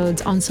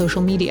episodes on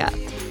social media.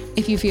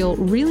 If you feel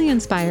really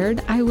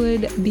inspired, I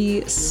would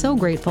be so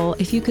grateful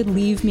if you could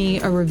leave me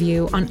a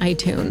review on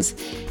iTunes.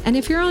 And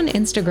if you're on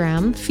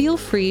Instagram, feel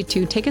free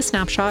to take a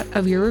snapshot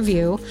of your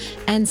review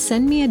and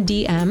send me a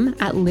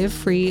DM at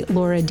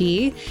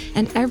LiveFreeLauraD.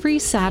 And every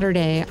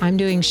Saturday, I'm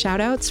doing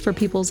shout-outs for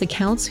people's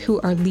accounts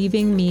who are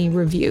leaving me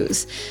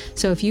reviews.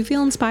 So if you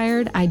feel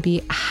inspired, I'd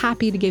be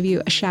happy to give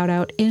you a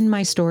shout-out in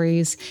my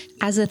stories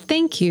as a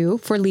thank you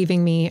for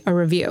leaving me a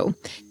review.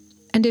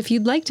 And if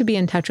you'd like to be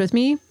in touch with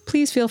me,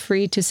 please feel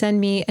free to send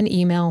me an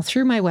email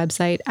through my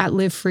website at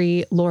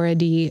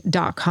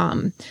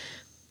livefreelaurad.com.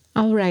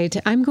 All right,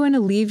 I'm going to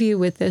leave you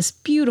with this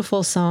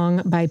beautiful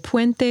song by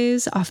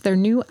Puentes off their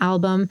new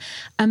album,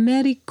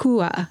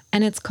 Americua,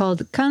 and it's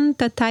called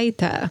Canta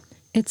Taita.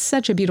 It's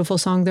such a beautiful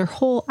song. Their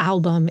whole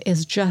album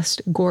is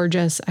just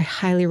gorgeous. I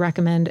highly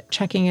recommend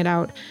checking it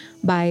out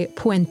by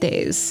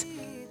Puentes.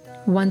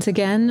 Once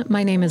again,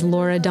 my name is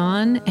Laura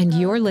Dawn, and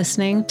you're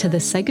listening to the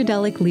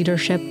Psychedelic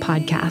Leadership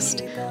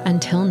Podcast.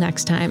 Until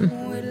next time.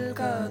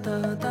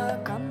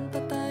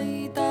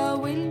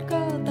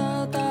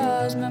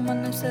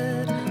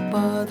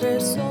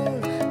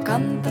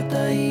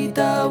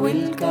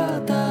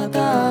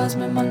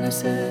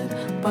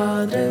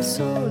 Padre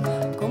Sol,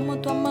 como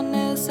tú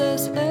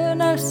amaneces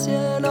en el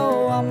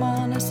cielo,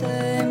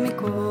 amanece en mi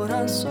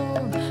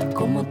corazón.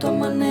 Como tú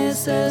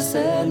amaneces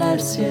en el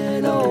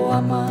cielo,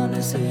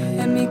 amanece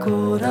en mi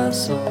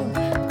corazón.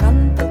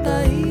 Canta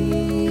taita,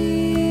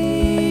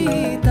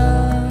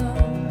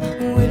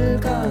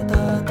 wilka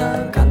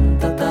tata,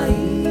 canta taita,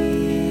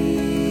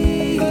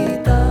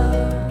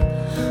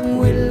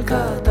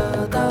 wilka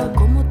tata.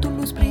 Como tu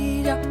luz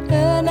brilla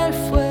en el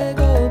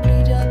fuego,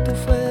 brilla tu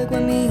fuego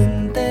en mi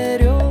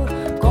interior.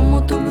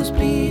 Como tu luz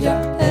brilla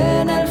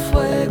en el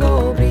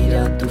fuego,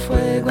 brilla tu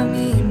fuego en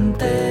mi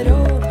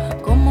interior.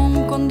 Como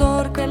un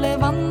cóndor que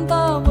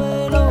levanta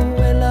vuelo,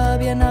 vuela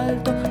bien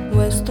alto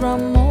nuestro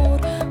amor.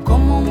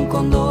 Como un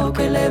cóndor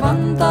que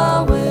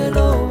levanta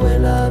vuelo,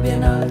 vuela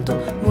bien alto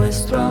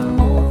nuestro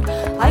amor.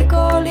 Hay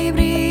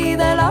colibrí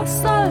de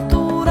las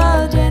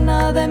alturas,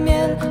 llena de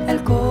miel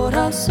el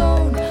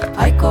corazón.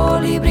 Hay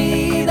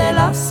colibrí de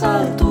las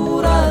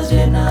alturas,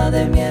 llena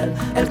de miel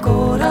el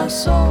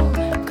corazón.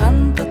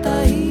 Canta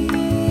taita,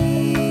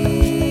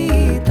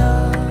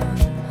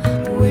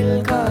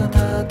 wilka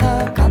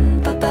tata,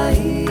 canta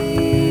taita,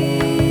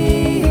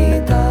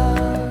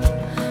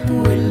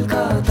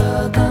 wilka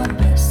tata.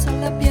 Besa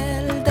la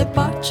piel de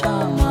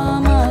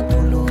Pachamama,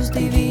 tu luz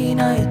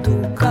divina y tu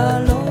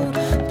calor.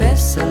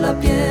 Besa la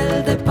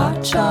piel de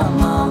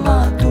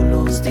Pachamama, tu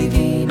luz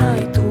divina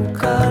y tu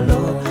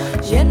calor.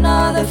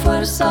 Llena de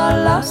fuerza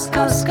las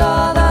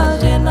cascadas,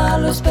 llena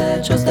los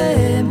pechos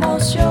de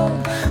emoción.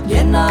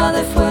 Llena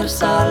de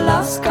fuerza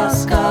las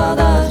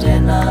cascadas,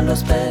 llena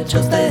los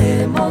pechos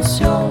de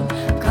emoción.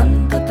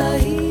 Canta taita,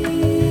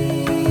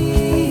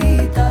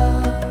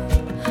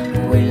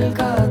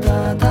 wilka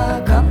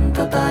tata,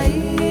 canta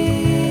taita,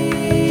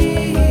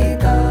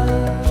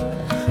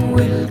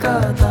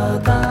 wilka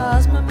tata.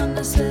 Hazme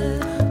amanecer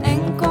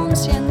en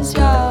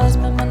conciencia,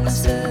 hazme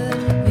amanecer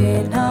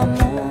en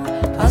amor.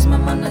 Hazme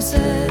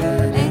amanecer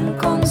en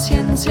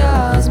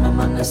conciencia, hazme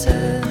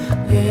amanecer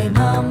en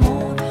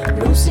amor.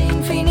 Luz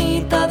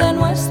infinita de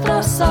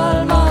nuestras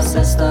almas,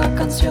 esta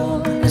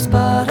canción es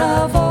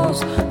para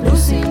vos.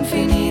 Luz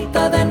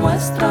infinita de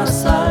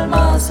nuestras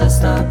almas,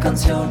 esta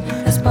canción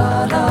es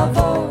para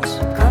vos.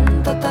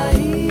 Canta taita,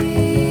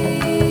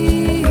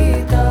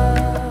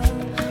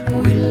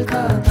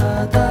 wilka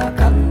tata,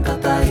 canta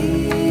taita,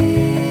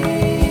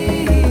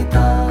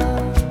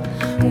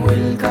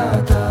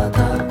 wilka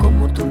tata.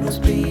 Como tu luz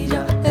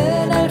brilla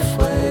en el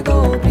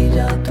fuego,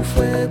 brilla tu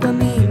fuego en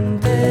mi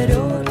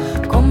interior.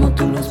 Como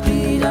tu luz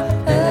brilla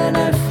en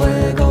el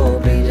fuego,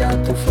 brilla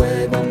tu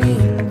fuego en mi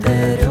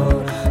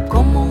interior.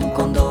 Como un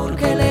cóndor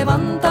que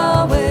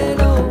levanta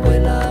vuelo,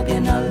 vuela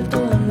bien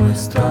alto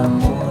nuestro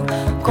amor.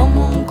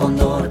 Como un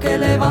cóndor que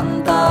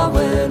levanta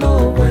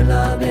vuelo,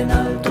 vuela bien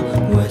alto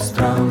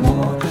nuestro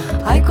amor.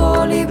 Hay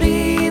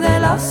colibrí de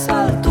las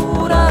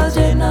alturas,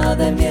 llena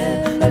de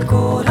miel el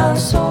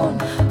corazón.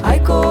 Hay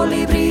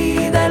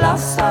colibrí de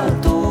las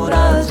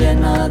alturas,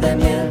 llena de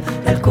miel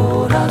el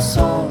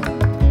corazón.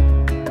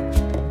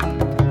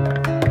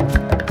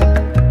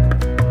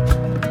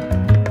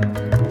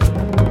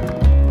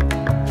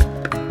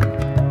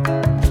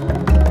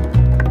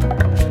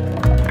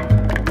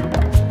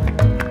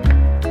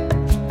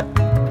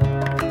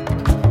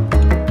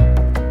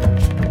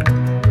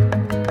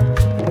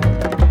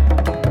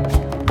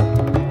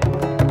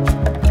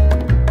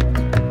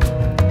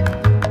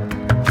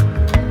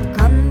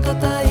 Canta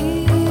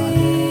taita,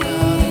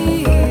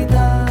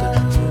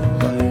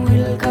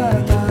 wilka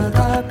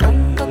tata,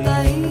 canta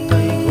taita,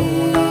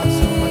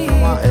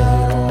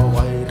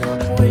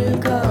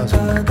 wilka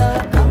tata,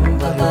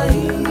 canta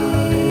taita,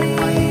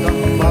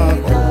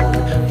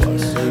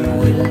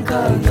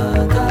 wilka tata.